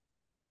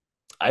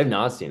 I've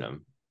not seen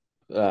him.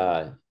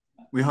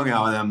 We hung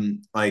out with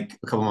him like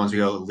a couple months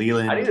ago.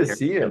 Leland. I need to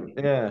see him.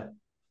 Yeah.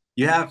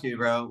 You have to,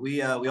 bro.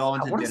 We all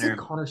went I to want to say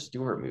dinner. Connor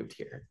Stewart moved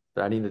here,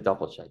 but I need to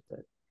double check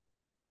that.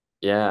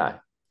 Yeah.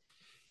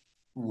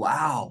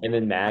 Wow. And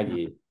then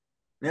Maggie.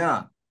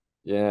 Yeah.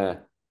 Yeah.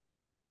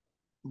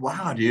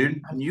 Wow,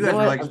 dude. You guys No,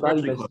 were like I'm glad he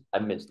especially close. I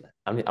mentioned that.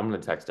 I'm gonna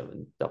text him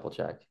and double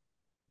check.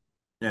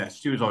 Yeah,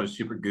 Stu was always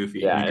super goofy.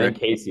 Yeah, He's and then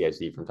great. Casey I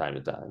see from time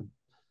to time.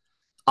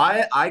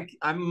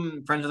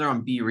 I'm friends with her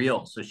on Be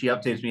Real, so she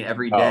updates me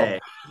every Oh. day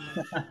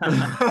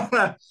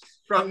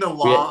from the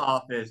law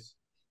office.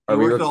 He Are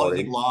we works with all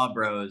these recording? law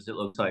bros, it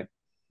looks like.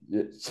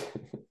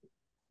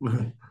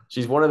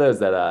 She's one of those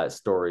that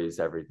stories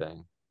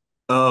everything.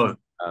 Oh,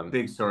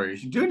 big story.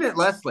 She's doing it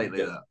less lately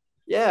though.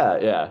 Yeah,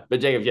 yeah. But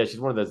Jacob, yeah, she's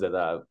one of those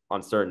that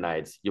on certain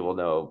nights you will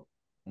know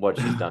what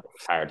she's done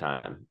the entire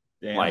time.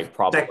 Damn. Like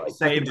probably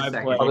Second to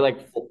second.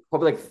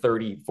 probably like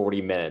 30,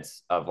 40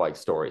 minutes of like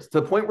stories to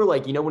the point where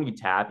like, you know, when you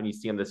tap and you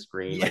see on the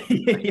screen, like,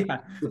 yeah.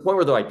 to the point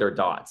where they're like, they're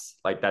dots.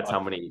 Like that's how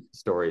many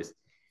stories.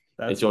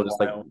 That's and she'll just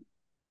like,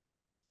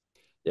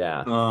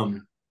 yeah.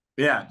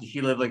 Yeah. Does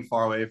she live like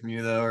far away from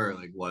you though, or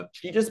like what?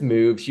 She just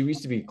moved. She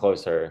used to be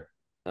closer.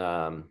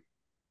 And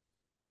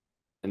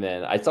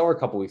then I saw her a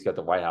couple weeks ago at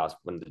the White House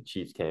when the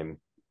Chiefs came.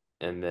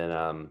 And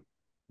then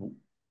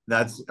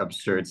That's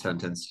absurd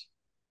sentence.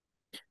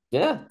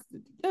 yeah,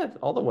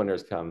 all the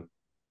winners come.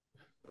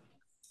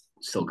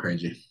 Still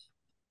crazy.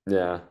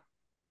 Yeah.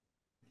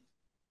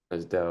 It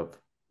was dope.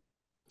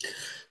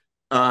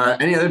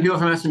 Any other people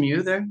from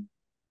SMU there?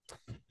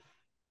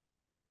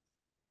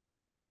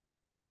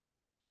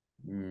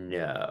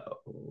 No.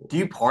 Do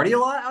you party a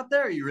lot out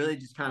there? Or you really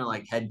just kind of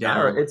like head No,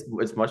 down?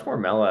 it's much more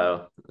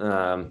mellow.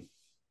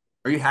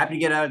 Are you happy to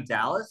get out of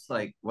Dallas?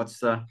 Like, what's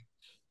the?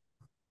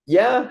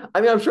 Yeah,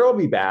 I mean, I'm sure I'll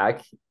be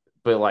back,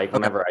 but like Okay.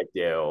 whenever I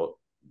do,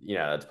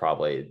 it's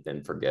probably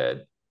then for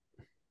good.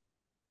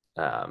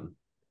 Um,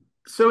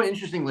 So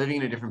interesting living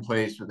in a different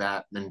place with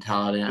that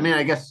mentality. I mean,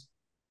 I guess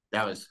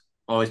that was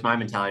always my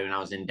mentality when I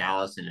was in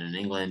Dallas and in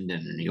England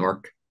and in New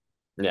York.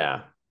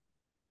 yeah,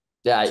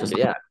 yeah, So,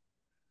 yeah.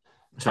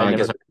 so I I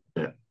never. guess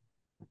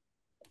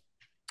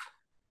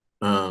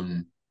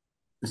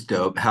it's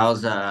dope.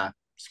 How's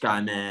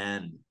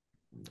Skyman,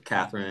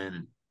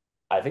 Catherine?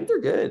 I think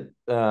they're good.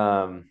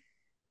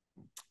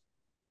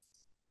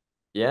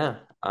 Yeah,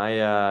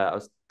 I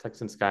was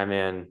texting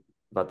Skyman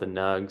about the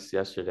Nugs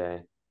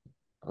yesterday.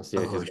 I'll see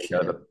if Oh he's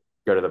gonna shit,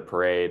 go to the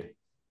parade.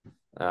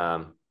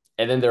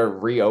 And then they're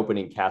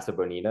reopening Casa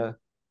Bonita.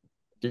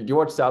 Do you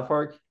watch South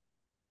Park?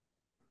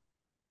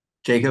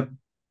 Jacob.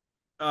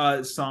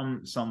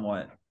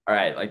 Somewhat. All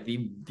right, like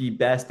the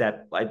best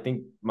I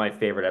think my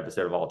favorite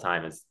episode of all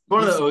time is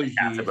One of the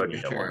Casa OGs for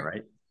Bonita one, sure.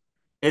 right?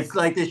 It's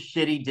like this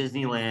shitty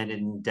Disneyland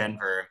in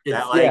Denver that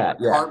It's like yeah,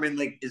 yeah. Cartman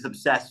like is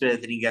obsessed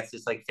with, and he gets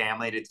this like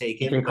family to take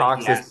He him, but he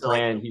concocts this has to like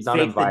plan. He's not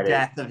fake the invited.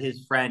 death of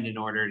his friend in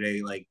order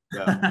to like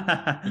go.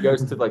 He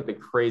goes to like the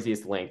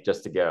craziest length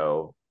just to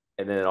go,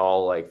 and then it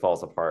all like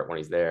falls apart when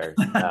he's there.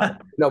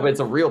 No, but it's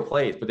a real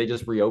place, but they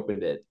just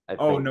reopened it, I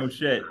Oh, think. no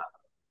shit.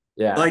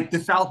 Yeah. Like the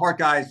South Park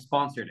guys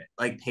sponsored it,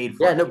 like paid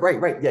for Yeah, it, no,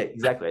 right. Yeah,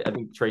 exactly. I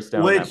think Trey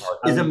Stone that which part.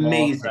 I is love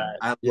amazing. that.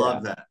 I Yeah.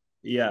 love that.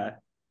 Yeah.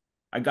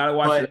 I gotta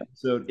watch that But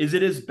episode. Is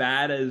it as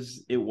bad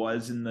as it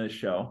was in the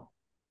show?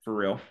 For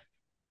real?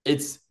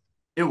 It's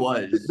it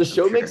was, the I'm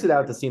show makes sure. it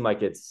out to seem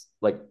like it's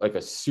like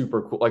a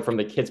super cool, like from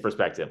the kids'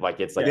 perspective, like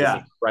it's like this Yeah.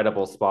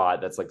 incredible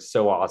spot that's like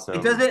so It does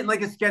awesome. it in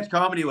like a sketch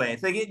comedy way.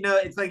 It's like it no,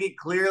 it's like it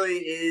clearly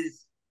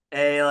is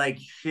a like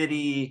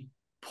shitty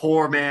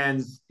poor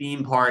man's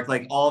theme park.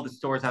 Like all the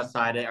stores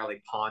outside it are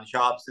like pawn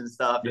shops and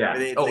stuff and Yeah.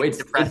 everything. It's Oh, like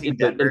depressing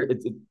Denver.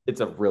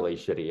 it's a really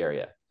shitty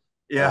area.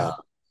 Yeah.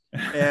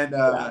 And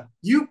Yeah.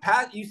 you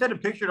sent a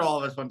picture to all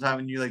of us one time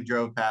when you like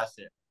drove past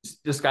it.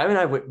 The Skyman and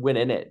I went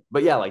in it,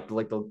 but yeah, like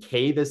the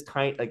cave is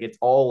tiny, like it's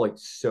all like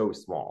so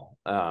small.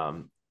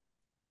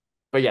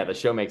 But yeah, the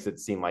show makes it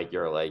seem like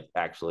you're like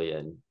actually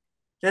in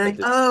They're like like,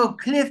 this. oh,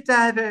 cliff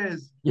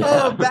divers. Oh,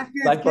 Yeah,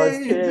 Blackbeard's Black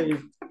cave.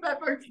 Cave,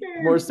 Blackbeard's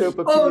more cave.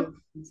 sopapillas. Oh,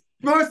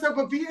 more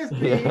sopapillas,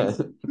 Yeah.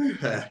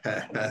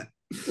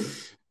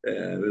 please.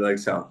 Yeah, we like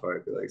South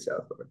Park. We like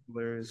South Park.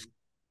 Hilarious.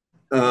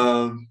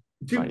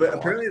 Dude, but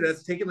apparently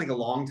that's taken like a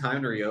long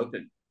time to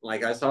reopen.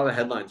 Like I saw the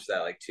headlines for that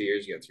like 2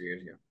 years ago, 3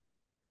 years ago.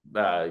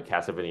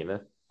 Casa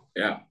Bonita.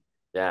 Yeah.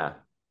 Yeah.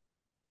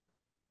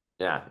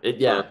 Yeah.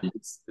 Um,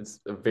 It's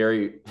a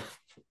very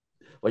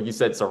like you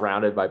said,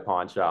 surrounded by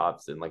pawn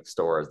shops and like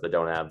stores that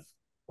don't have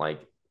like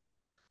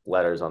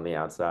letters on the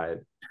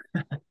outside.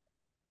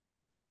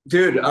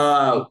 dude,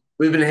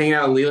 we've been hanging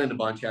out with Leland a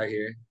bunch out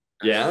here.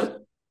 Yeah.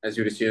 As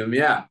you would assume.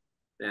 Yeah.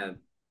 Yeah.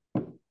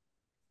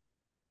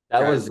 That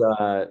Guys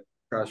was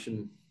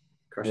crushing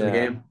the yeah.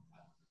 game.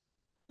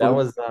 That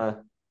was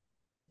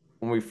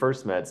when we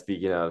first met,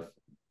 speaking of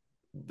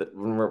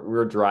when we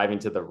were driving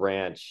to the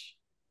ranch,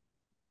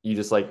 you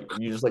just like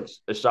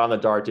a shot in the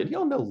dark. Did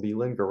y'all know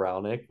Leland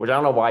Goralnik? Which I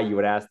don't know why you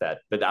would ask that,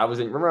 but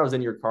remember I was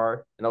in your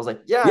car and I was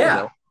like, yeah, I Yeah.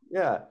 know.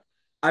 Yeah.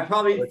 I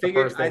probably Like the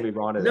figured first thing we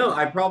bonded no, in.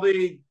 I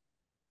probably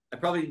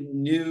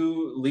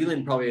knew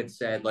Leland probably had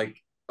said like,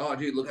 oh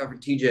dude, look out for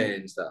TJ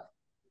and stuff.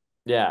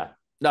 Yeah.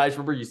 No, I just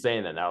remember you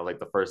saying that. That was like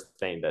the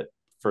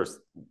first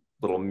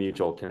little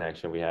mutual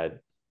connection we had.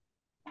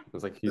 It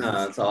was like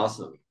That's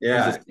awesome. he's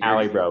Yeah. this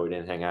Cali bro we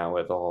didn't hang out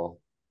with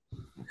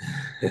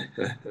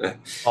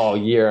all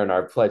year in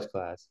our pledge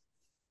class.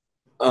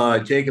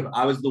 Jacob,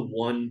 I was the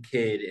one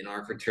kid in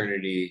our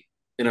fraternity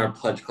in our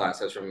pledge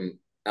class. I was from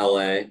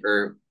LA,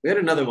 or we had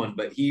another one,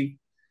 but he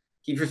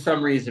for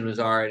some reason was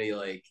already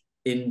like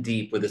in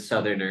deep with the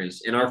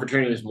Southerners. And our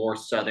fraternity was more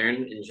Southern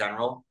in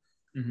general.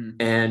 Mm-hmm.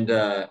 And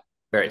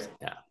Very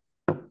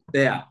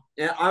yeah,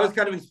 and I was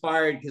kind of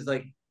inspired because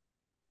like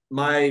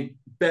my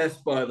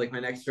best bud, like my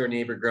next door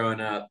neighbor growing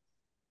up,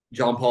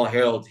 John Paul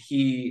Harold,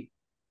 he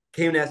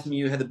came to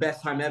SMU, had the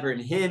best time ever.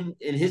 And him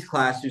in his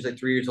class, who's like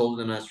 3 years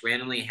older than us,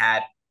 randomly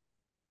had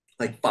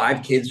like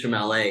 5 kids from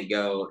LA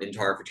go into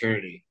our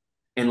fraternity.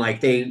 And like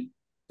they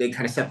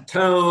kind of set the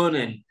tone,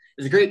 and it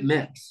was a great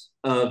mix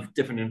of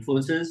different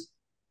influences.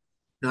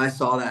 And I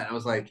saw that and I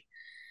was like,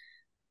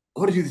 I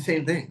want to do the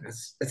same thing.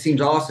 That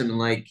seems awesome. And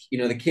like,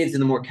 the kids in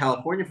the more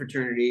California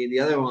fraternity, the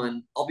other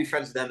one, I'll be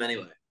friends with them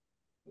anyway.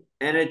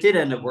 And it did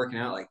end up working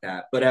out like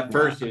that. But at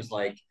first it was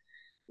like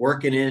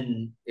working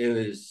in, it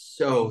was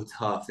so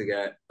tough to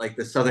get like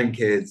the Southern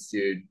kids,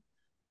 dude.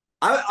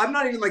 I'm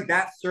not even like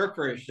that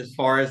surferish as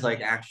far as like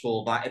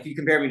actual, if you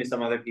compare me to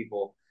some other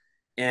people.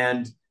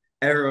 And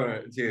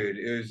everyone, dude,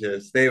 it was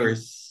just, they were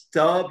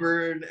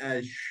stubborn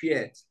as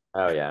shit.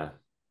 Oh yeah.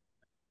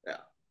 Yeah.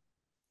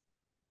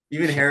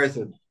 Even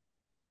Harrison.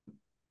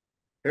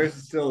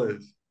 Harrison still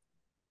is.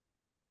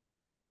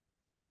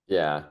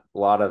 Yeah, a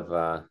lot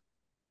of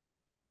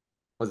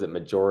was it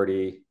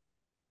majority?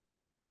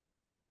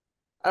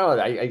 I don't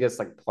know. I guess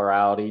like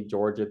plurality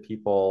Georgia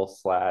people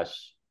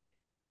slash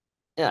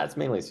yeah, it's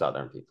mainly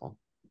Southern people.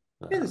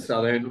 In Um,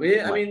 Southern.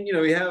 I mean,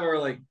 we have our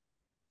like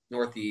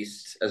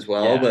Northeast as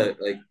well, yeah, but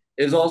like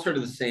it was all sort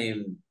of the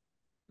same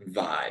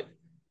vibe.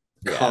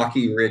 yeah.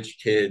 Cocky rich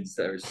kids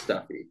that are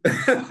stuffy.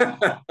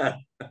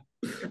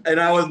 And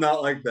I was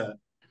not like that.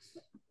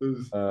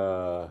 Was,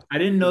 I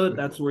didn't know that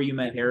that's where you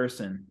met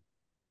Harrison.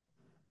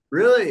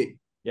 really?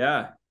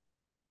 Yeah.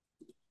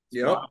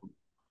 Yep.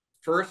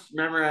 First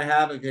memory I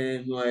have of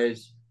him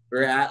was we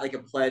were at like a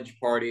pledge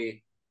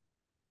party,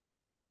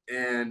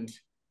 and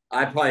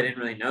I probably didn't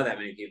really know that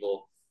many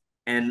people.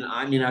 And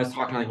I mean, I was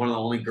talking to like one of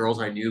the only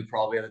girls I knew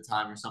probably at the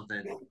time or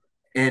something.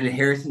 And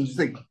Harrison just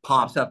like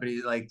pops up and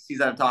he like sees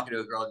that I'm talking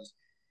to a girl, just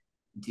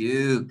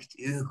Duke,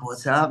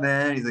 what's up,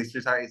 man? He's like,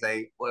 sorry. He's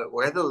like,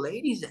 where are the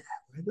ladies at?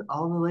 Where are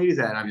all the ladies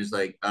at? And I'm just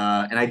like,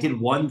 and I did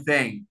one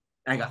thing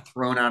and I got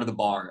thrown out of the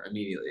bar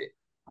immediately.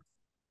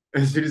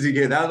 As soon as he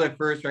gave, that was my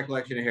first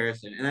recollection of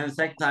Harrison. And then the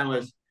second time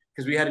was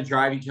because we had to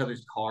drive each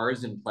other's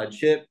cars in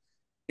pledgeship,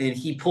 and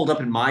he pulled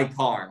up in my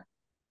car,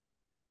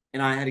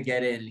 and I had to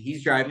get in. And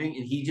he's driving,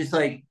 and he just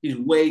like he's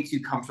way too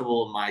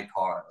comfortable in my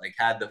car. Like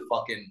had the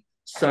fucking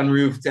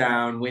sunroof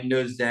down,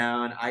 windows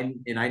down. I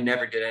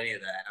never did any of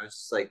that. I was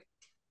just like,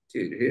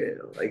 dude,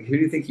 like who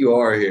do you think you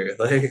are here?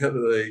 Like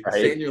stay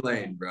Right. in your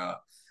lane, bro.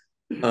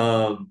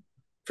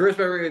 First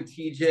memory with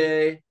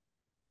TJ.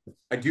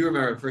 I do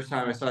remember the first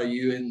time I saw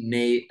you and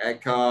Nate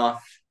at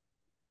Koff.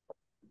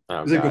 Oh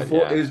It was like God, before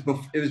yeah.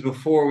 it was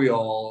before we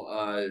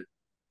all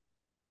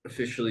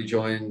officially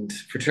joined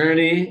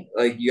fraternity.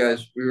 Like you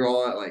guys, we were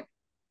all at like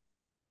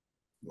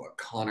what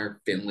Connor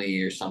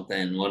Finley or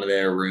something, one of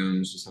their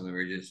rooms or something.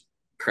 We were just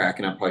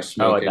cracking up, probably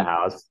Oh, at the smoking.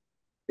 house.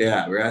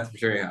 Yeah, we are at the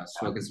fraternity house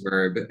smoking some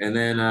herb, and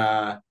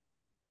then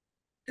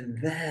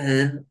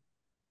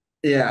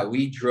yeah,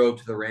 we drove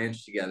to the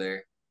ranch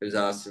together. It was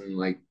us and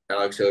like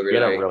Alex We had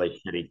a Overday.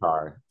 really shitty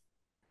car.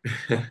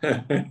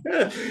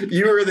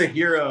 You were the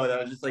hero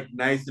that was just like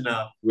nice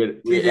enough.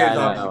 TJ Yeah, was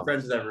I obviously know.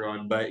 friends with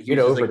everyone, but he We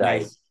had was just like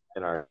overnight nice.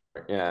 in our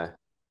yeah.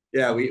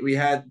 Yeah, we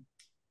had.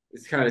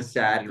 It's kind of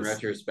sad in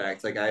Just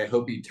retrospect. Like I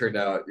hope he turned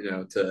out,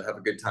 to have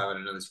a good time at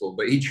another school,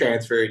 but he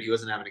transferred. He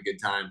wasn't having a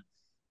good time,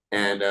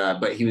 and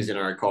but he was in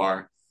our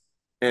car,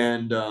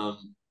 and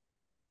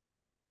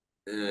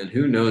and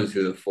who knows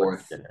who the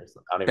fourth dinners.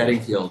 I don't even.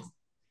 Bedingfield.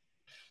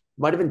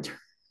 Might have been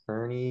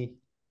Turney,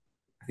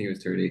 I think it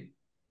was 30.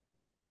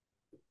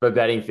 but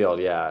Bedingfield.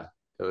 Yeah,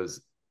 it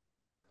was.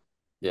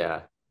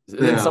 Yeah. And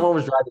then Yeah, someone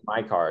was driving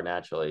my car.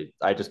 Naturally,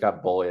 I just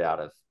got bullied out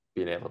of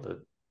being able to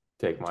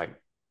take my.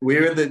 we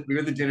were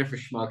the dinner for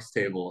schmucks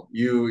table.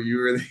 You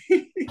were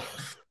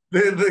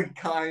the the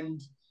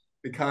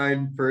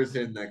kind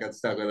person that got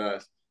stuck with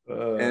us.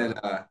 And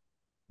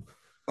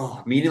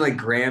meeting like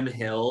Graham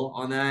Hill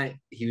on that,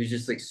 he was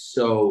just like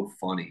so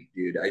funny,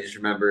 dude. I just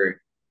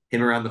remember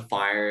him around the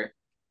fire.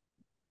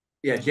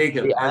 Yeah, They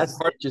Jacob as asked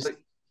part just like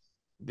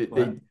they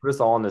what? put us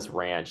all on this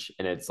ranch,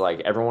 and it's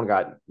like everyone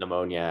got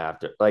pneumonia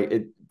after like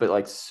it, but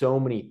like so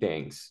many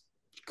things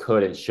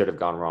could and should have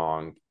gone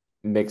wrong,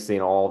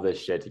 mixing all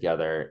this shit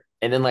together.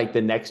 And then like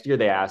the next year,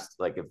 they asked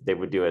like if they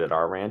would do it at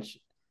our ranch,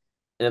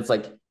 and it's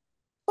like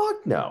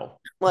fuck no,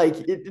 like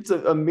it's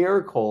a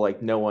miracle,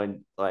 like no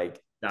one like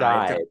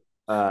Died.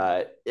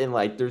 died, and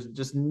like there's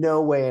just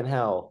no way in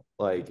hell,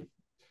 like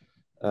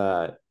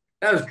uh,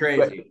 That was but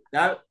crazy.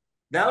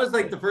 That was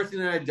like the first thing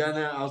that I'd done.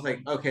 That I was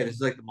like, okay, this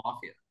is like the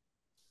mafia.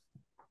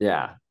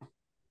 yeah,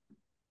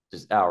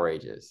 just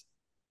outrageous.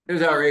 It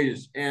was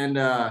outrageous, and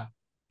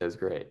It was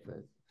great,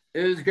 but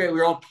it was great. We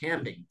were all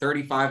camping,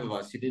 35 of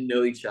us who didn't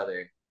know each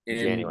other, and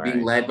being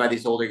January. led by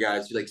these older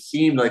guys who like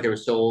seemed like they were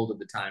so old at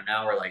the time.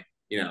 Now we're like,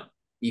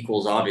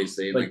 equals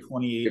obviously, and Like like good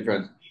 28.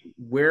 friends.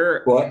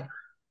 Where What?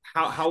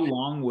 how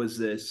long was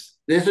this?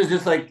 This was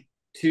just like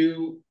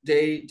 2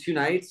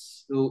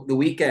 nights. The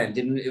weekend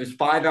didn't. It was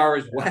 5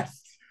 hours west.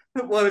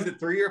 What was it?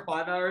 3 or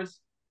 5 hours?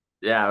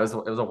 Yeah, it was a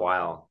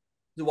while.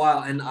 It was a while,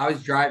 and I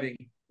was driving.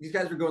 These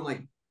guys were going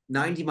like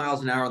 90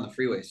 miles an hour on the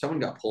freeway. Someone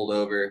got pulled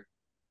over,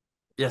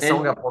 Yeah,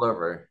 someone and got pulled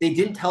over. they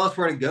didn't tell us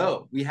where to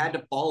go. We had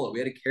to follow. We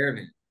had a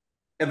caravan.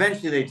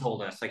 Eventually, they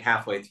told us like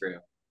halfway through.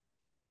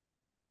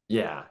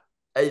 Yeah.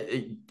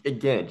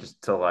 Again,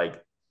 just to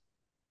like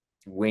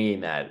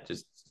winging that,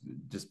 just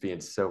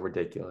being so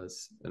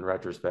ridiculous in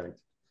retrospect.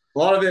 A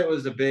lot of it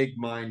was a big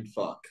mind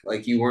fuck.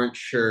 Like you weren't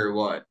sure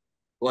what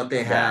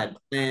they Yeah. had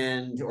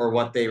planned or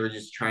what they were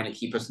just trying to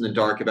keep us in the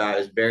dark about. It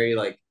was very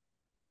like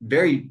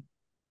very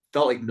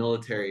felt like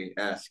military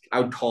esque. I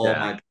would call my Yeah.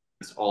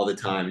 parents all the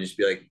time and just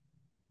be like,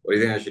 "What do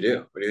you think I should do?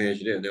 What do you think I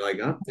should do?" And they're like,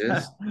 "Oh,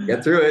 just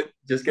get through it.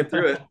 Just get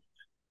through it."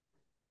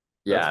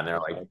 Yeah. That's And they're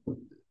like,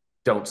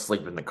 don't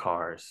sleep in the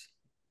cars.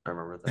 I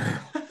remember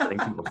that. I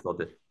think people still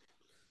did.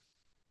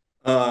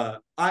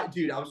 I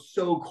dude, I was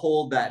so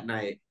cold that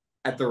night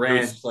at the It was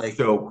ranch. Like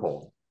so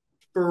cold.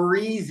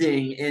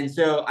 freezing. And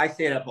so I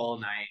stayed up all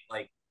night,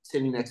 like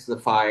sitting next to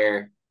the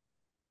fire.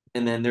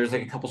 And then there's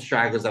like a couple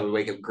stragglers that would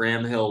wake up.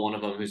 Graham Hill, one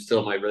of them, who's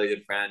still my really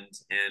good friend,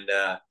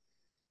 and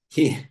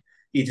he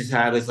he just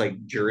had this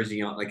like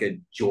jersey on, like a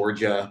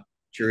Georgia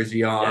jersey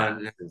Yeah.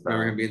 on. I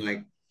remember him being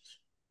like,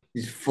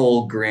 he's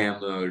full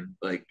Graham mode,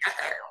 like,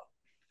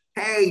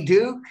 "Hey,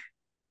 Duke,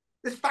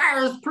 this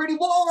fire is pretty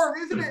warm,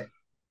 isn't it?"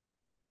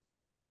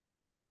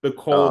 The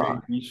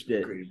cold reached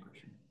it. Great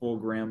impression. Full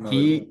Graham mode.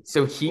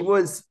 He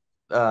was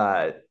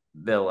the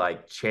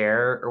like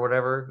chair or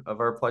whatever of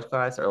our pledge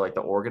class, or like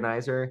the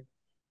organizer.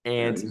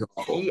 And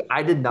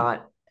I did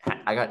not,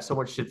 I got so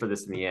much shit for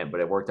this in the end, but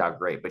it worked out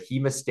great. But he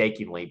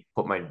mistakenly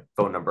put my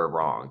phone number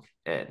wrong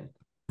in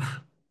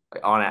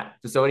on it.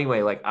 So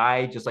anyway, like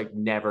I just like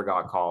never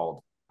got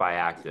called by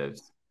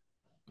actives.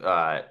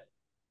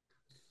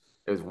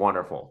 It was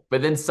wonderful.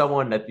 But then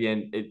someone at the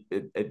end,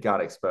 it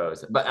got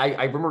exposed. But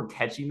I remember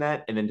catching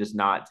that and then just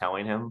not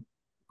telling him.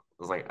 I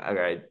was like,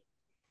 okay,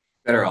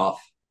 Better off.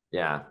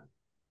 yeah.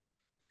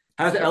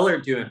 How's Eller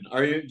doing?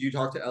 Do you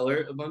talk to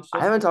Eller a bunch? I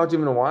haven't talked to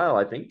him in a while.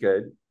 I think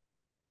good.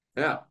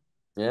 Yeah.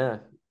 Yeah.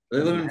 They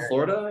live in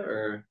Florida,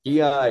 or he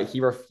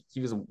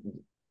was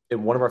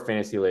in one of our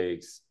fantasy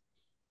leagues.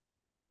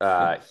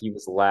 He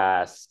was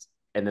last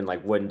and then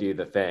like wouldn't do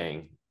the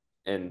thing.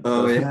 And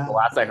Oh, the yeah.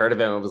 last I heard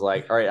of him, it was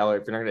like, all right,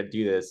 Elliot, if you're not gonna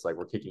do this, like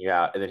we're kicking you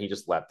out. And then he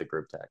just left the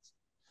group text.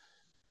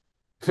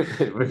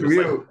 It was just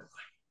like,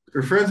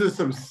 we're friends with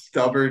some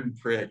stubborn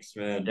pricks,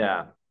 man.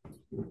 yeah.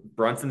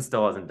 Brunson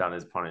still hasn't done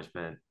his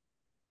punishment.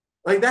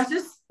 Like that's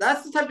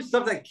the type of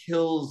stuff that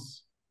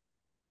kills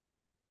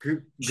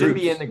groups.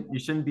 You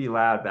shouldn't be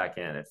allowed back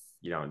in if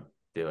you don't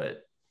do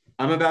it.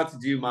 I'm about to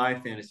do my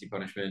fantasy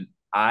punishment.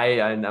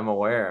 I'm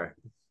aware.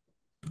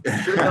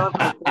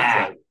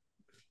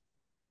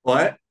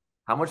 What?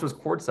 How much was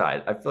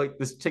courtside? I feel like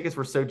these tickets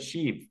were so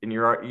cheap and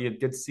you had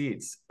good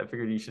seats. I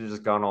figured you should have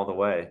just gone all the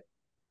way.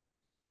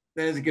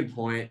 That is a good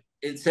point.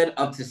 It said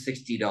up to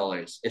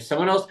 $60. If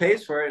someone else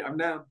pays for it, I'm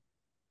down.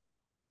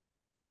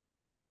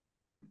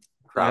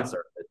 Crowd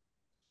service.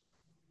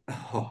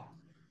 Oh,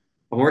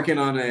 I'm working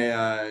on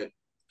a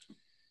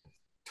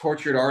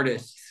tortured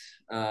artist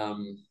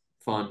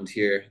fund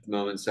here at the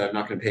moment, so I'm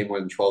not going to pay more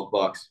than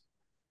 $12.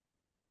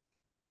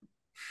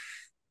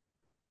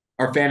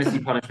 Our fantasy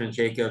punishment,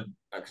 Jacob,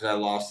 because I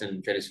lost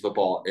in fantasy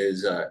football,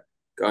 is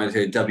going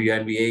to a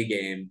WNBA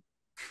game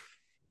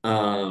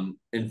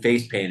and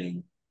face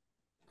painting.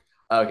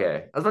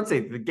 Okay. I was about to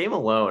say the game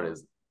alone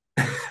is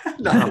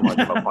not much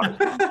of a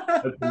punishment.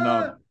 That's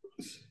enough.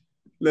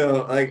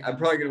 No, like I'm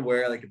probably gonna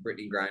wear like a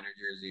Brittany Griner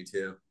jersey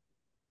too.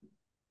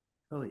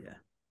 Oh yeah.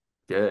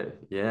 Good.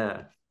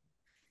 Yeah.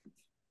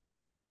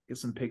 Get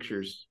some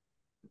pictures.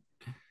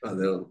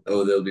 They'll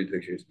be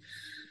pictures.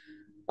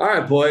 All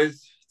right,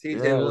 boys.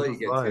 TJ, Yeah, we'll let this you was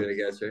get fun. to it, I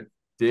guess, right?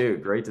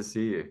 Dude, great to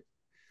see you.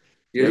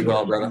 You as well,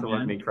 Thanks brother. for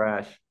letting me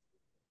crash.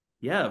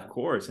 Yeah, of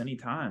course.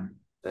 Anytime.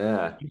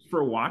 Yeah. Thanks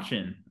for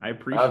watching. I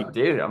appreciate it.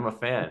 Dude, I'm a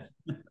fan.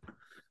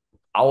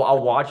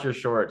 I'll watch your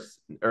shorts.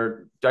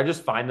 Or do I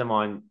just find them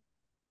on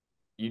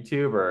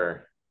YouTube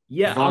or?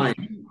 Yeah,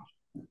 Fine.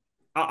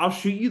 I'll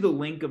shoot you the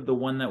link of the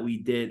one that we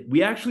did.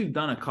 We actually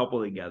done a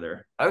couple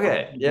together.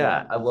 Okay.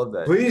 Yeah, I love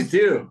that. Please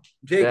do,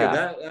 Jacob.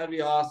 Yeah. That'd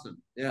be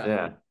awesome. Yeah.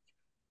 Yeah. I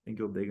think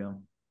you'll dig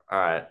them. All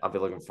right. I'll be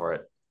looking for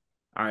it.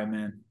 All right,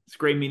 man. It's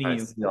great meeting All you.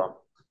 right, see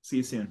y'all. See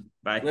you soon.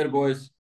 Bye. Later, boys.